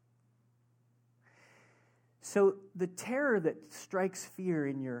shot. So the terror that strikes fear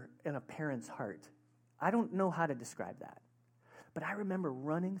in a parent's heart, I don't know how to describe that. But I remember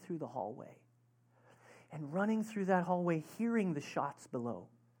running through the hallway. And running through that hallway, hearing the shots below.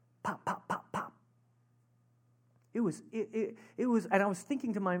 Pop, pop, pop, pop. It was, and I was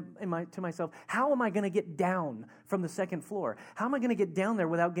thinking to myself, how am I going to get down from the second floor? How am I going to get down there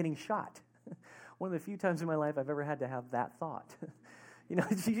without getting shot? One of the few times in my life I've ever had to have that thought. You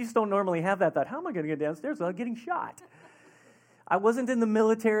just don't normally have that thought. How am I going to get downstairs without getting shot? I wasn't in the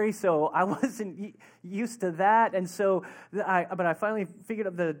military, so I wasn't used to that. And so, but I finally figured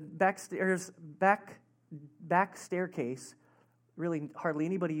out the back staircase. Really, hardly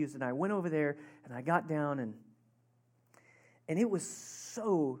anybody used it. And I went over there, and I got down, and it was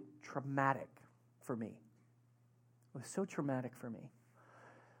so traumatic for me. It was so traumatic for me.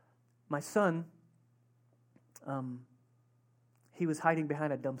 My son, he was hiding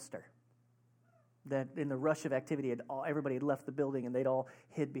behind a dumpster. That in the rush of activity, everybody had left the building, and they'd all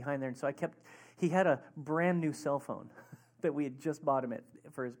hid behind there. And so he had a brand new cell phone that we had just bought him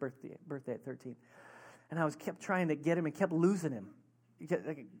for his birthday at 13. And I kept trying to get him and kept losing him.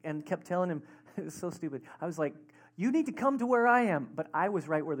 And kept telling him, it was so stupid. I was like, "You need to come to where I am." But I was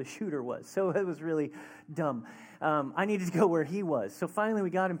right where the shooter was. So it was really dumb. I needed to go where he was. So finally we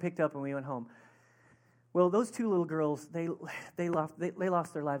got him picked up and we went home. Well, those two little girls, they lost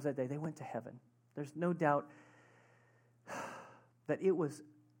their lives that day. They went to heaven. There's no doubt that it was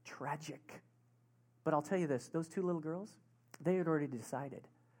tragic. But I'll tell you this, those two little girls, they had already decided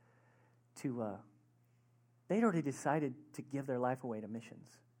to give their life away to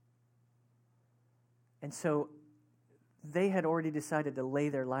missions. And so they had already decided to lay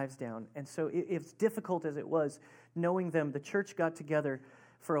their lives down. And so as difficult as it was, knowing them, the church got together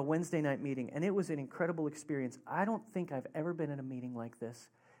for a Wednesday night meeting, and it was an incredible experience. I don't think I've ever been in a meeting like this.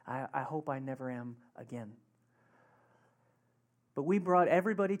 I hope I never am again. But we brought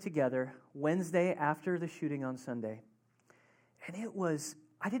everybody together Wednesday after the shooting on Sunday, and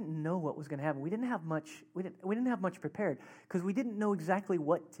I didn't know what was going to happen. We didn't have much prepared because we didn't know exactly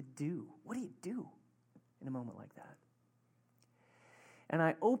what to do. What do you do in a moment like that? And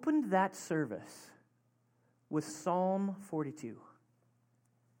I opened that service with Psalm 42.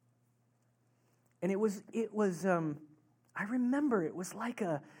 And it was I remember it was like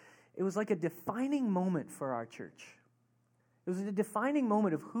a defining moment for our church. It was a defining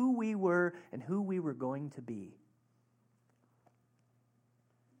moment of who we were and who we were going to be.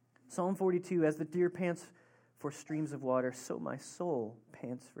 Psalm 42, as the deer pants for streams of water, so my soul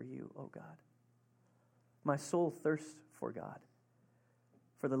pants for you, O God. My soul thirsts for God,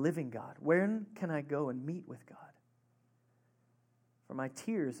 for the living God. When can I go and meet with God? For my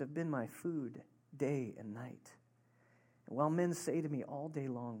tears have been my food day and night. And while men say to me all day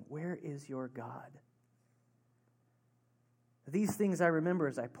long, where is your God? These things I remember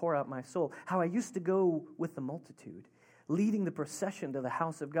as I pour out my soul, how I used to go with the multitude, leading the procession to the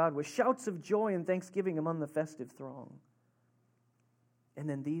house of God with shouts of joy and thanksgiving among the festive throng. And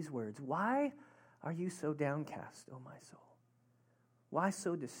then these words, why are you so downcast, O my soul? Why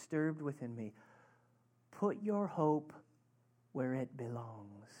so disturbed within me? Put your hope where it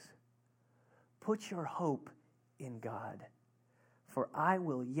belongs. Put your hope in God, for I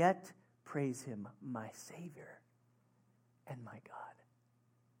will yet praise him, my Savior and my God.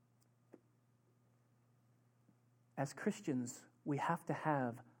 As Christians, we have to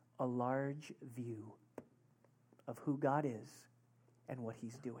have a large view of who God is and what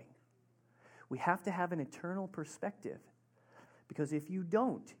he's doing. We have to have an eternal perspective, because if you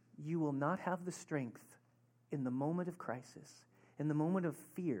don't, you will not have the strength in the moment of crisis, in the moment of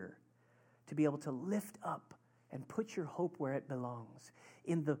fear, to be able to lift up and put your hope where it belongs,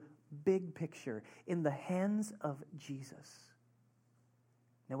 in the big picture, in the hands of Jesus.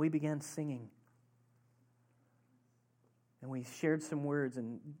 Now we began singing, and we shared some words,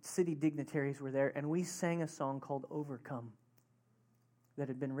 and city dignitaries were there, and we sang a song called Overcome that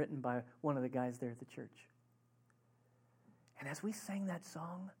had been written by one of the guys there at the church. And as we sang that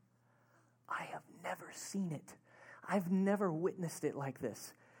song, I have never seen it. I've never witnessed it like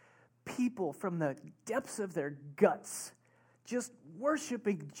this. People from the depths of their guts just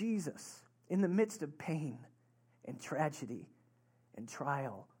worshiping Jesus in the midst of pain and tragedy and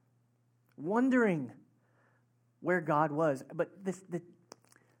trial, wondering where God was. But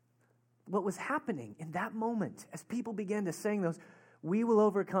what was happening in that moment as people began to sing those, we will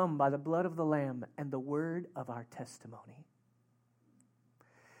overcome by the blood of the Lamb and the word of our testimony.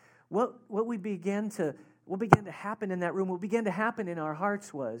 What began to happen in that room, what began to happen in our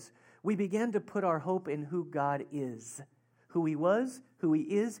hearts was we began to put our hope in who God is, who He was, who He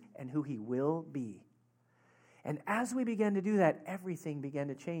is, and who He will be. And as we began to do that, everything began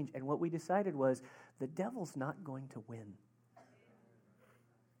to change. And what we decided was the devil's not going to win.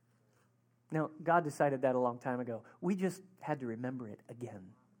 Now, God decided that a long time ago. We just had to remember it again.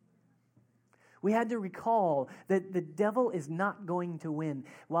 We had to recall that the devil is not going to win.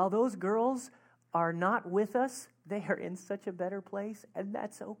 While those girls are not with us, they are in such a better place, and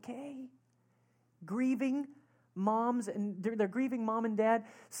that's okay. Grieving moms, and they're grieving mom and dad,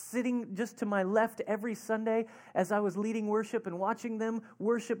 sitting just to my left every Sunday as I was leading worship and watching them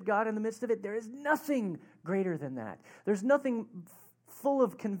worship God in the midst of it. There is nothing greater than that. There's nothing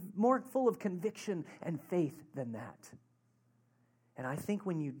more full of conviction and faith than that. And I think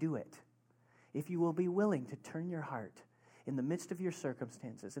when you do it, if you will be willing to turn your heart in the midst of your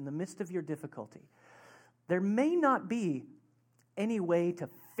circumstances, in the midst of your difficulty, there may not be any way to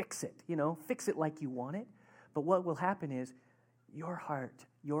fix it, fix it like you want it, but what will happen is your heart,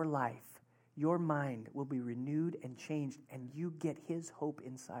 your life, your mind will be renewed and changed, and you get His hope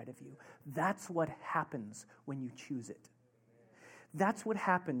inside of you. That's what happens when you choose it. That's what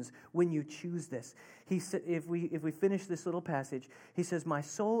happens when you choose this. He said, if we finish this little passage, he says, "My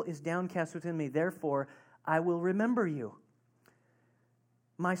soul is downcast within me, therefore I will remember you."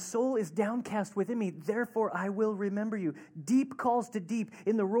 My soul is downcast within me, therefore I will remember you. Deep calls to deep.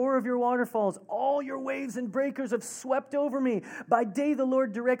 In the roar of your waterfalls, all your waves and breakers have swept over me. By day the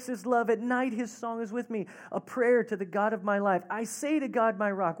Lord directs His love. At night His song is with me, a prayer to the God of my life. I say to God,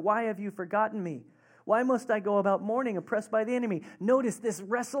 my rock, why have you forgotten me? Why must I go about mourning, oppressed by the enemy? Notice this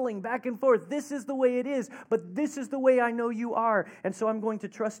wrestling back and forth. This is the way it is, but this is the way I know you are, and so I'm going to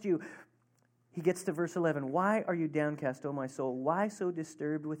trust you. He gets to verse 11. Why are you downcast, O my soul? Why so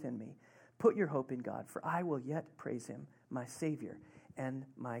disturbed within me? Put your hope in God, for I will yet praise Him, my Savior and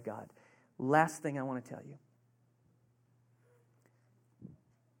my God. Last thing I want to tell you.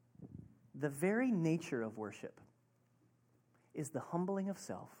 The very nature of worship is the humbling of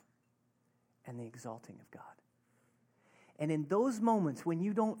self and the exalting of God. And in those moments when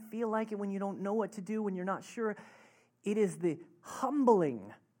you don't feel like it, when you don't know what to do, when you're not sure, it is the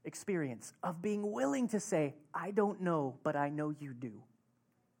humbling experience of being willing to say, I don't know, but I know you do,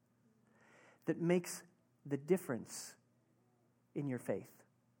 that makes the difference in your faith.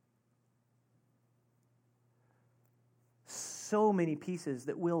 So many pieces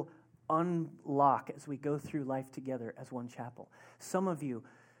that we'll unlock as we go through life together as one chapel. Some of you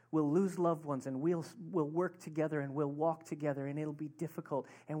will lose loved ones, and we'll work together, and we'll walk together, and it'll be difficult,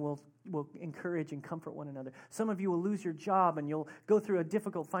 and we'll encourage and comfort one another. Some of you will lose your job, and you'll go through a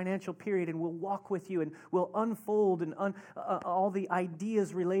difficult financial period, and we'll walk with you, and we'll unfold and all the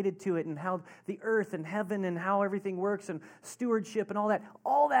ideas related to it, and how the earth and heaven and how everything works, and stewardship and all that.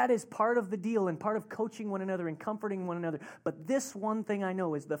 All that is part of the deal and part of coaching one another and comforting one another. But this one thing I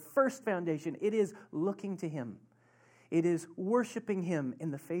know is the first foundation. It is looking to Him. It is worshiping Him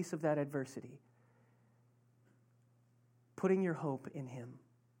in the face of that adversity. Putting your hope in Him,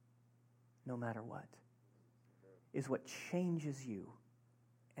 no matter what, is what changes you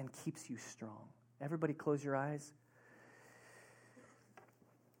and keeps you strong. Everybody close your eyes.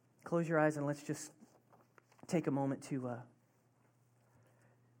 Close your eyes and let's just take a moment to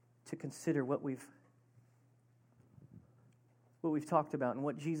consider what we've talked about and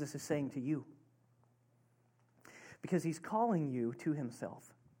what Jesus is saying to you. Because He's calling you to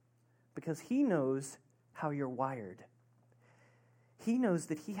Himself. Because He knows how you're wired. He knows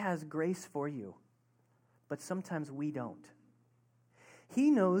that He has grace for you, but sometimes we don't.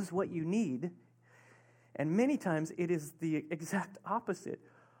 He knows what you need, and many times it is the exact opposite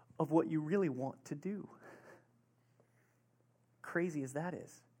of what you really want to do. Crazy as that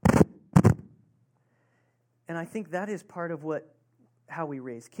is. And I think that is part of how we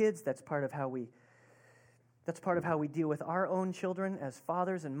raise kids. That's part of how we deal with our own children as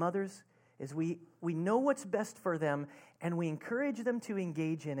fathers and mothers, is we know what's best for them, and we encourage them to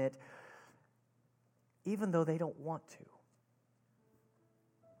engage in it, even though they don't want to.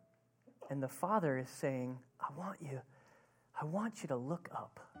 And the Father is saying, I want I want you to look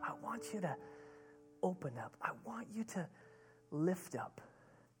up. I want you to open up. I want you to lift up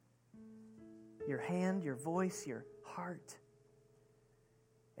your hand, your voice, your heart.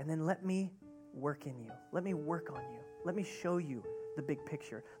 And then let me work in you. Let me work on you. Let me show you the big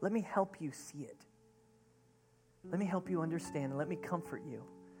picture. Let me help you see it. Let me help you understand, and let me comfort you.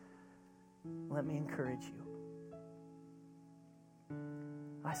 Let me encourage you.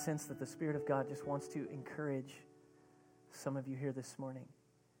 I sense that the Spirit of God just wants to encourage some of you here this morning.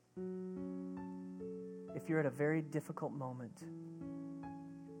 If you're at a very difficult moment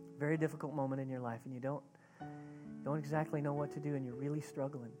in your life, and you don't exactly know what to do, and you're really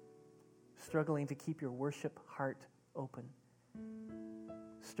struggling to keep your worship heart open,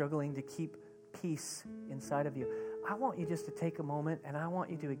 struggling to keep peace inside of you, I want you just to take a moment, and I want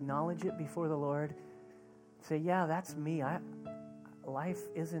you to acknowledge it before the Lord. Say, yeah, that's me. Life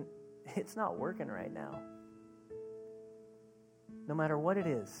it's not working right now. No matter what it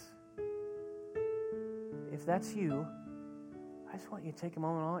is. If that's you, I just want you to take a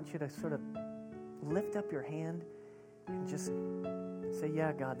moment. I want you to sort of lift up your hand and just say,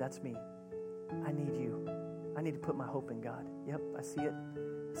 yeah, God, that's me. I need you. I need to put my hope in God. Yep, I see it.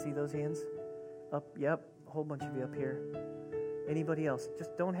 See those hands? Up, yep, a whole bunch of you up here. Anybody else?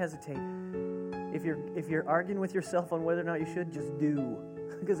 Just don't hesitate. If you're arguing with yourself on whether or not you should, just do.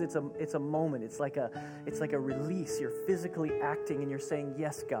 Because it's a moment. It's like a release. You're physically acting and you're saying,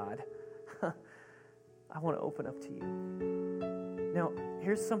 yes, God. I want to open up to you. Now,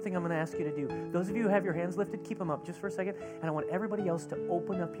 here's something I'm going to ask you to do. Those of you who have your hands lifted, keep them up just for a second. And I want everybody else to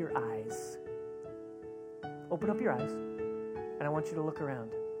open up your eyes. Open up your eyes. And I want you to look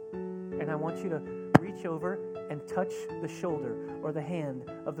around. And I want you to reach over and touch the shoulder or the hand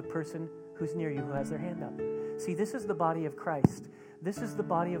of the person who's near you who has their hand up. See, this is the body of Christ. This is the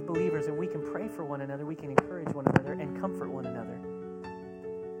body of believers, and we can pray for one another. We can encourage one another and comfort one another.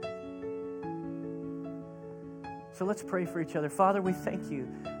 So let's pray for each other. Father, we thank you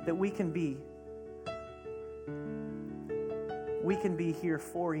that we can be here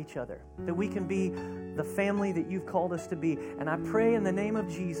for each other, that we can be the family that you've called us to be. And I pray in the name of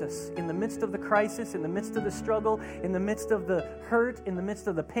Jesus, in the midst of the crisis, in the midst of the struggle, in the midst of the hurt, in the midst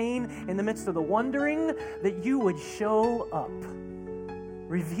of the pain, in the midst of the wondering, that you would show up.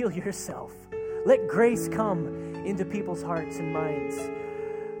 Reveal yourself. Let grace come into people's hearts and minds.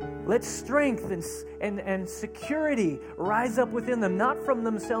 Let strength and security rise up within them, not from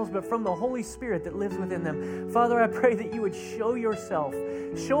themselves, but from the Holy Spirit that lives within them. Father, I pray that you would show yourself.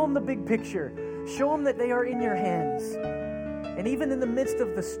 Show them the big picture. Show them that they are in your hands. And even in the midst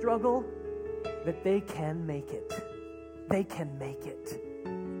of the struggle, that they can make it. They can make it.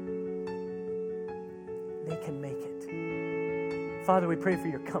 They can make it. Father, we pray for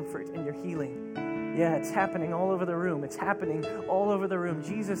your comfort and your healing. Yeah, it's happening all over the room. It's happening all over the room.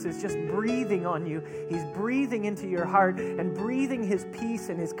 Jesus is just breathing on you. He's breathing into your heart and breathing his peace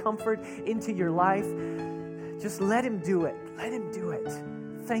and his comfort into your life. Just let him do it. Let him do it.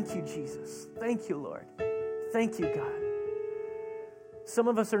 Thank you, Jesus. Thank you, Lord. Thank you, God. Some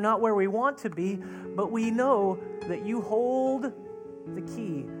of us are not where we want to be, but we know that you hold the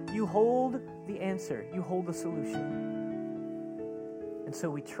key. You hold the answer. You hold the solution. And so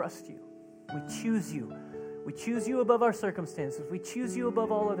we trust you. We choose you. We choose you above our circumstances. We choose you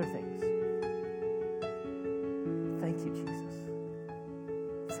above all other things. Thank you, Jesus.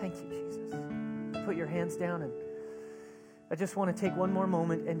 Thank you, Jesus. Put your hands down, and I just want to take one more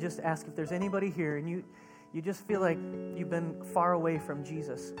moment and just ask if there's anybody here and you just feel like you've been far away from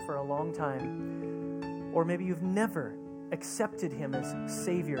Jesus for a long time, or maybe you've never accepted him as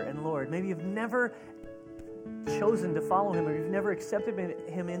Savior and Lord. Maybe you've never chosen to follow him, or you've never accepted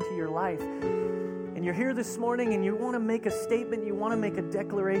him into your life, and you're here this morning and you want to make a statement, you want to make a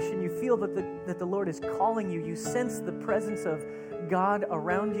declaration, you feel that the Lord is calling you, you sense the presence of God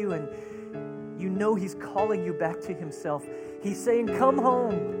around you, and you know he's calling you back to himself. He's saying, come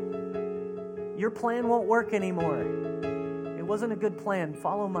home. Your plan won't work anymore. It wasn't a good plan.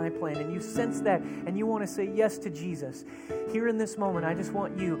 Follow my plan. And you sense that, and you want to say yes to Jesus. Here in this moment, I just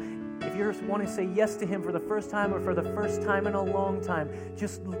want you, if you want to say yes to him for the first time or for the first time in a long time,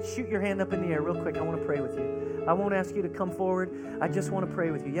 just shoot your hand up in the air real quick. I want to pray with you. I won't ask you to come forward. I just want to pray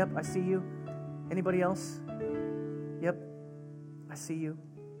with you. Yep, I see you. Anybody else? Yep, I see you.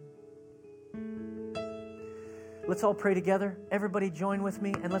 Let's all pray together. Everybody join with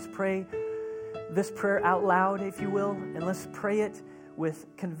me, and let's pray this prayer out loud, if you will, and let's pray it with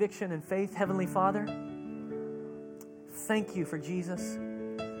conviction and faith. Heavenly Father, thank you for Jesus.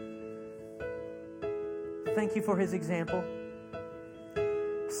 Thank you for his example,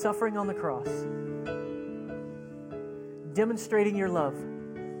 suffering on the cross, demonstrating your love,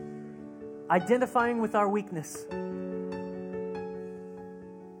 identifying with our weakness,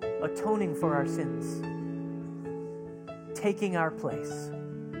 atoning for our sins, taking our place.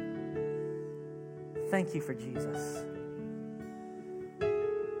 Thank you for Jesus.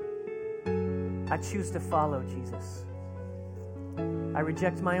 I choose to follow Jesus. I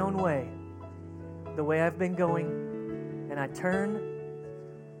reject my own way, the way I've been going, and I turn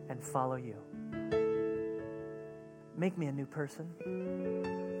and follow you. Make me a new person.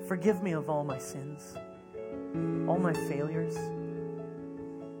 Forgive me of all my sins, all my failures.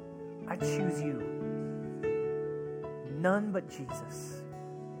 I choose you. None but Jesus.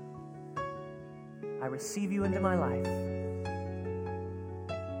 I receive you into my life.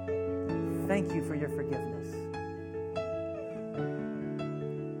 Thank you for your forgiveness.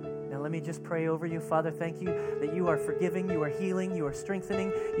 Now let me just pray over you. Father, thank you that you are forgiving, you are healing, you are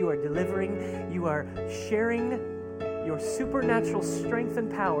strengthening, you are delivering, you are sharing your supernatural strength and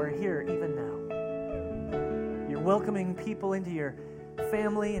power here even now. You're welcoming people into your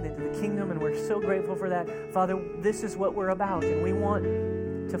family and into the kingdom, and we're so grateful for that. Father, this is what we're about, and we want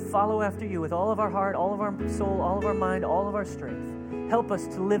to follow after you with all of our heart, all of our soul, all of our mind, all of our strength. Help us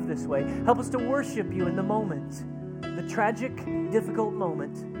to live this way. Help us to worship you in the moment, the tragic, difficult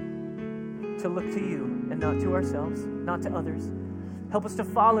moment, to look to you and not to ourselves, not to others. Help us to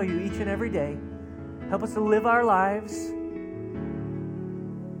follow you each and every day. Help us to live our lives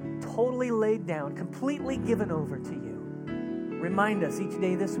totally laid down, completely given over to you. Remind us each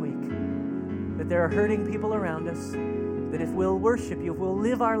day this week that there are hurting people around us, that if we'll worship you, if we'll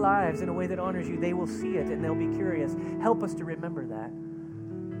live our lives in a way that honors you, they will see it and they'll be curious. Help us to remember that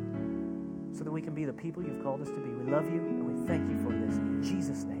so that we can be the people you've called us to be. We love you and we thank you for this. In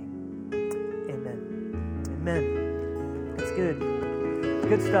Jesus' name, amen. Amen. That's good.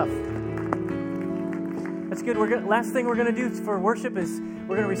 Good stuff. That's good. Last thing we're going to do for worship is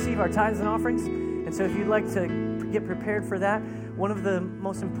we're going to receive our tithes and offerings. And so if you'd like to get prepared for that, one of the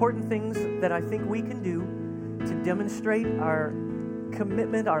most important things that I think we can do to demonstrate our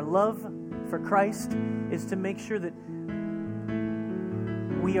commitment, our love for Christ, is to make sure that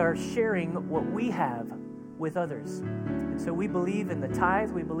we are sharing what we have with others. And so we believe in the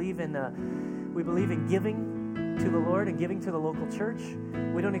tithe. We believe in giving to the Lord and giving to the local church.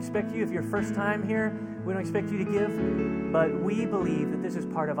 We don't expect you, if you're first time here, we don't expect you to give, but we believe that this is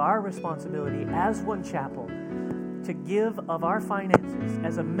part of our responsibility as One Chapel to give of our finances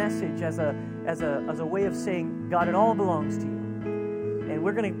as a message, as a way of saying, God, it all belongs to you. And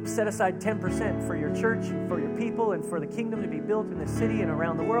we're going to set aside 10% for your church, for your people, and for the kingdom to be built in the city and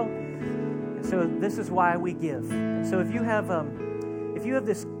around the world. And so this is why we give. And so if you have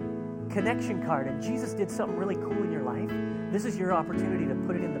this connection card and Jesus did something really cool in your life, this is your opportunity to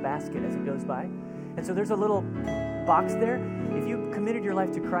put it in the basket as it goes by. And so there's a little box there. If you committed your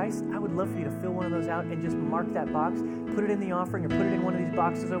life to Christ, I would love for you to fill one of those out and just mark that box, put it in the offering, or put it in one of these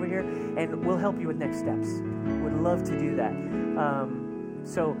boxes over here, and we'll help you with next steps. Would love to do that.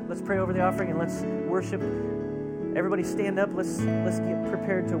 So let's pray over the offering and let's worship. Everybody stand up. Let's get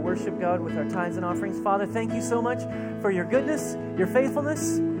prepared to worship God with our tithes and offerings. Father, thank you so much for your goodness, your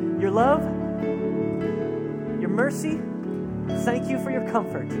faithfulness, your love, your mercy. Thank you for your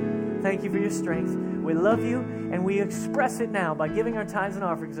comfort. Thank you for your strength. We love you, and we express it now by giving our tithes and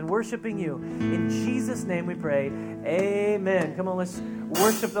offerings and worshiping you. In Jesus' name we pray. Amen. Come on, let's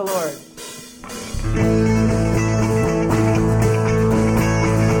worship the Lord.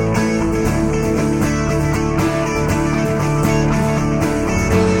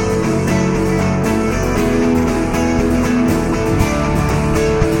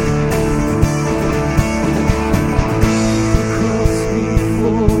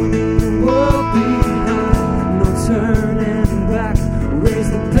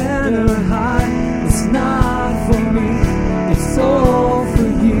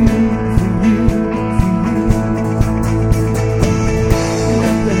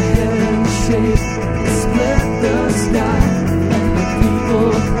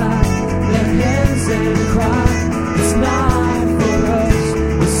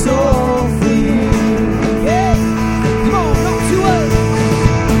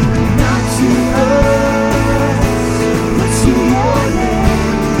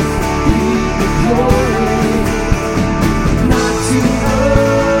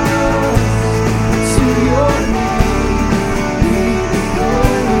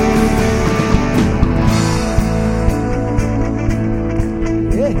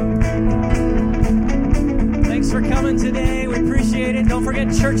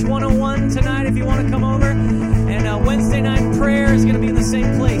 Church 101 tonight if you want to come over. And Wednesday night prayer is going to be in the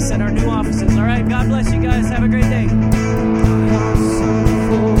same place at our new offices. All right, God bless you guys. Have a great day.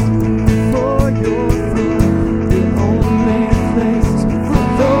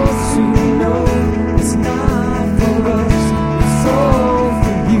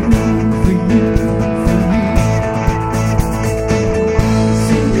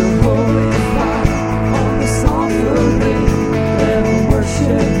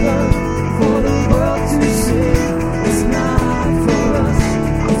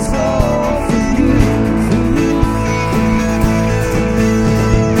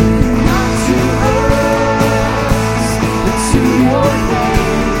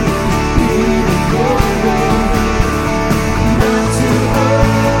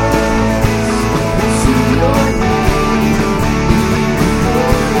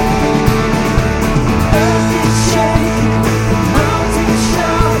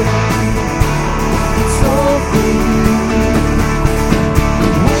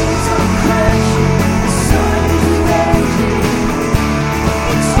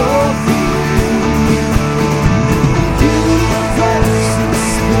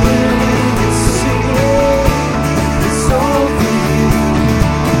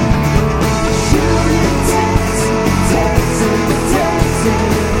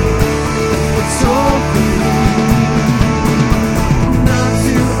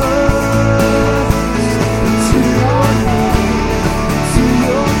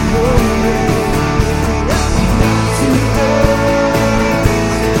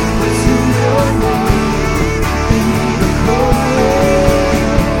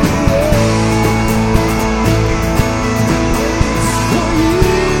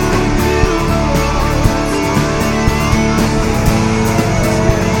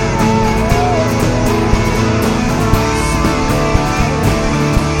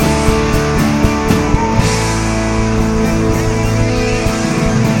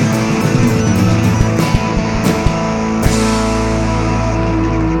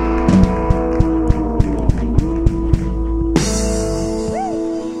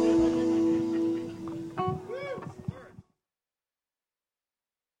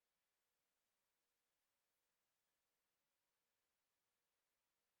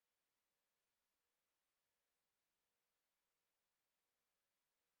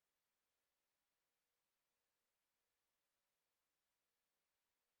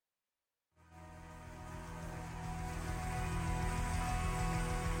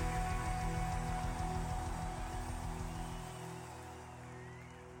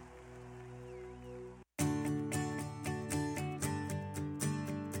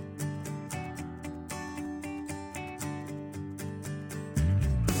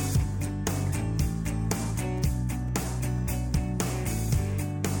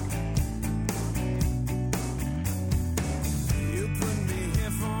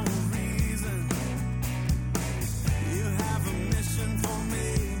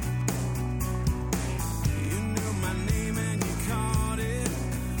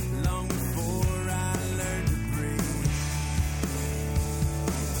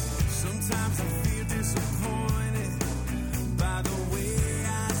 Sometimes I feel disappointed by the way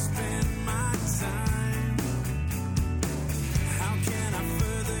I spend my time. How can I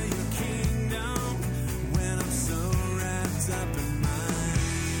further your kingdom when I'm so wrapped up in mine?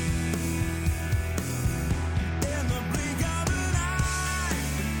 In the blink of an eye,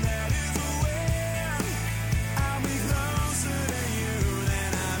 that is when I'll be closer to you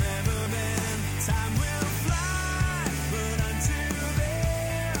than I've ever been. Time will fly, but until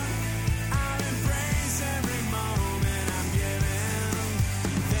then, I'll embrace every moment I'm given.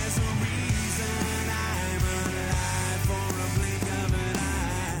 There's a reason I'm alive for a blink of an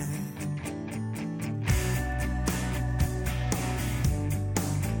eye.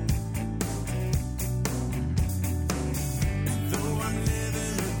 Though I'm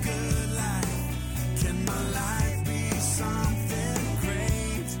living a good life, can my life be something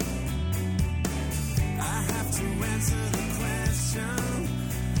great? I have to answer the question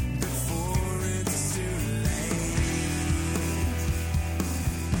before it's too late.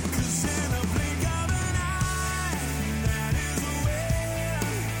 'Cause in a blink of an eye, that is when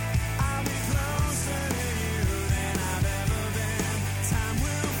I'll be closer to you than I've ever been. Time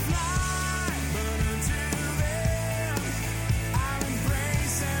will fly, but until then, I'll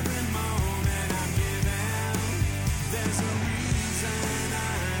embrace every moment I'm given. There's a reason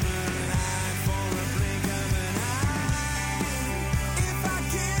I'm alive for a blink of an eye. If I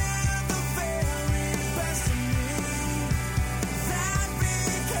give the very best of me, that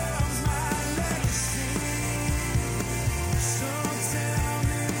becomes my legacy. So tell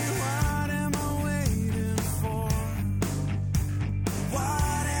me, what am I waiting for?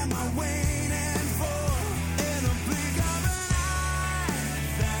 What am I waiting for? In a blink of an eye,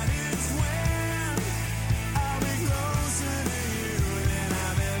 that is when I'll be closer to you than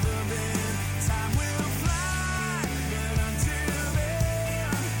I've ever been. Time will fly, but until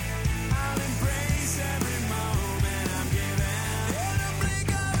then, I'll embrace every moment I'm given. In a blink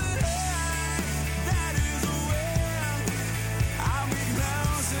of an eye, that is when I'll be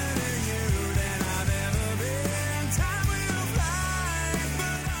closer to you than I've ever been. Time will fly,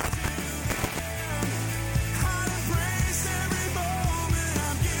 but until then, I'll embrace every moment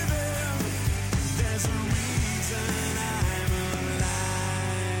I'm given. There's a reason I'm alive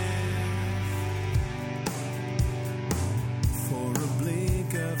for a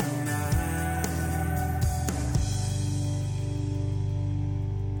blink of an eye.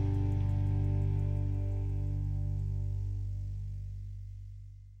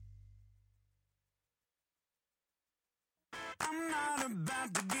 I'm not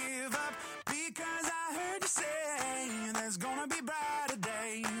about to give up because I heard you say there's gonna be brighter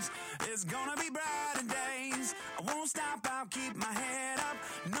days. There's gonna be brighter days. I won't stop, I'll keep my head up.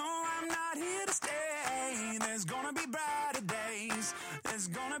 No, I'm not here to stay. There's gonna be brighter days. There's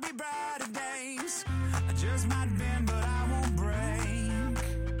gonna be brighter days. I just might bend, but I won't break.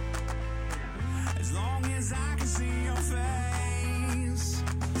 As long as I can see your face.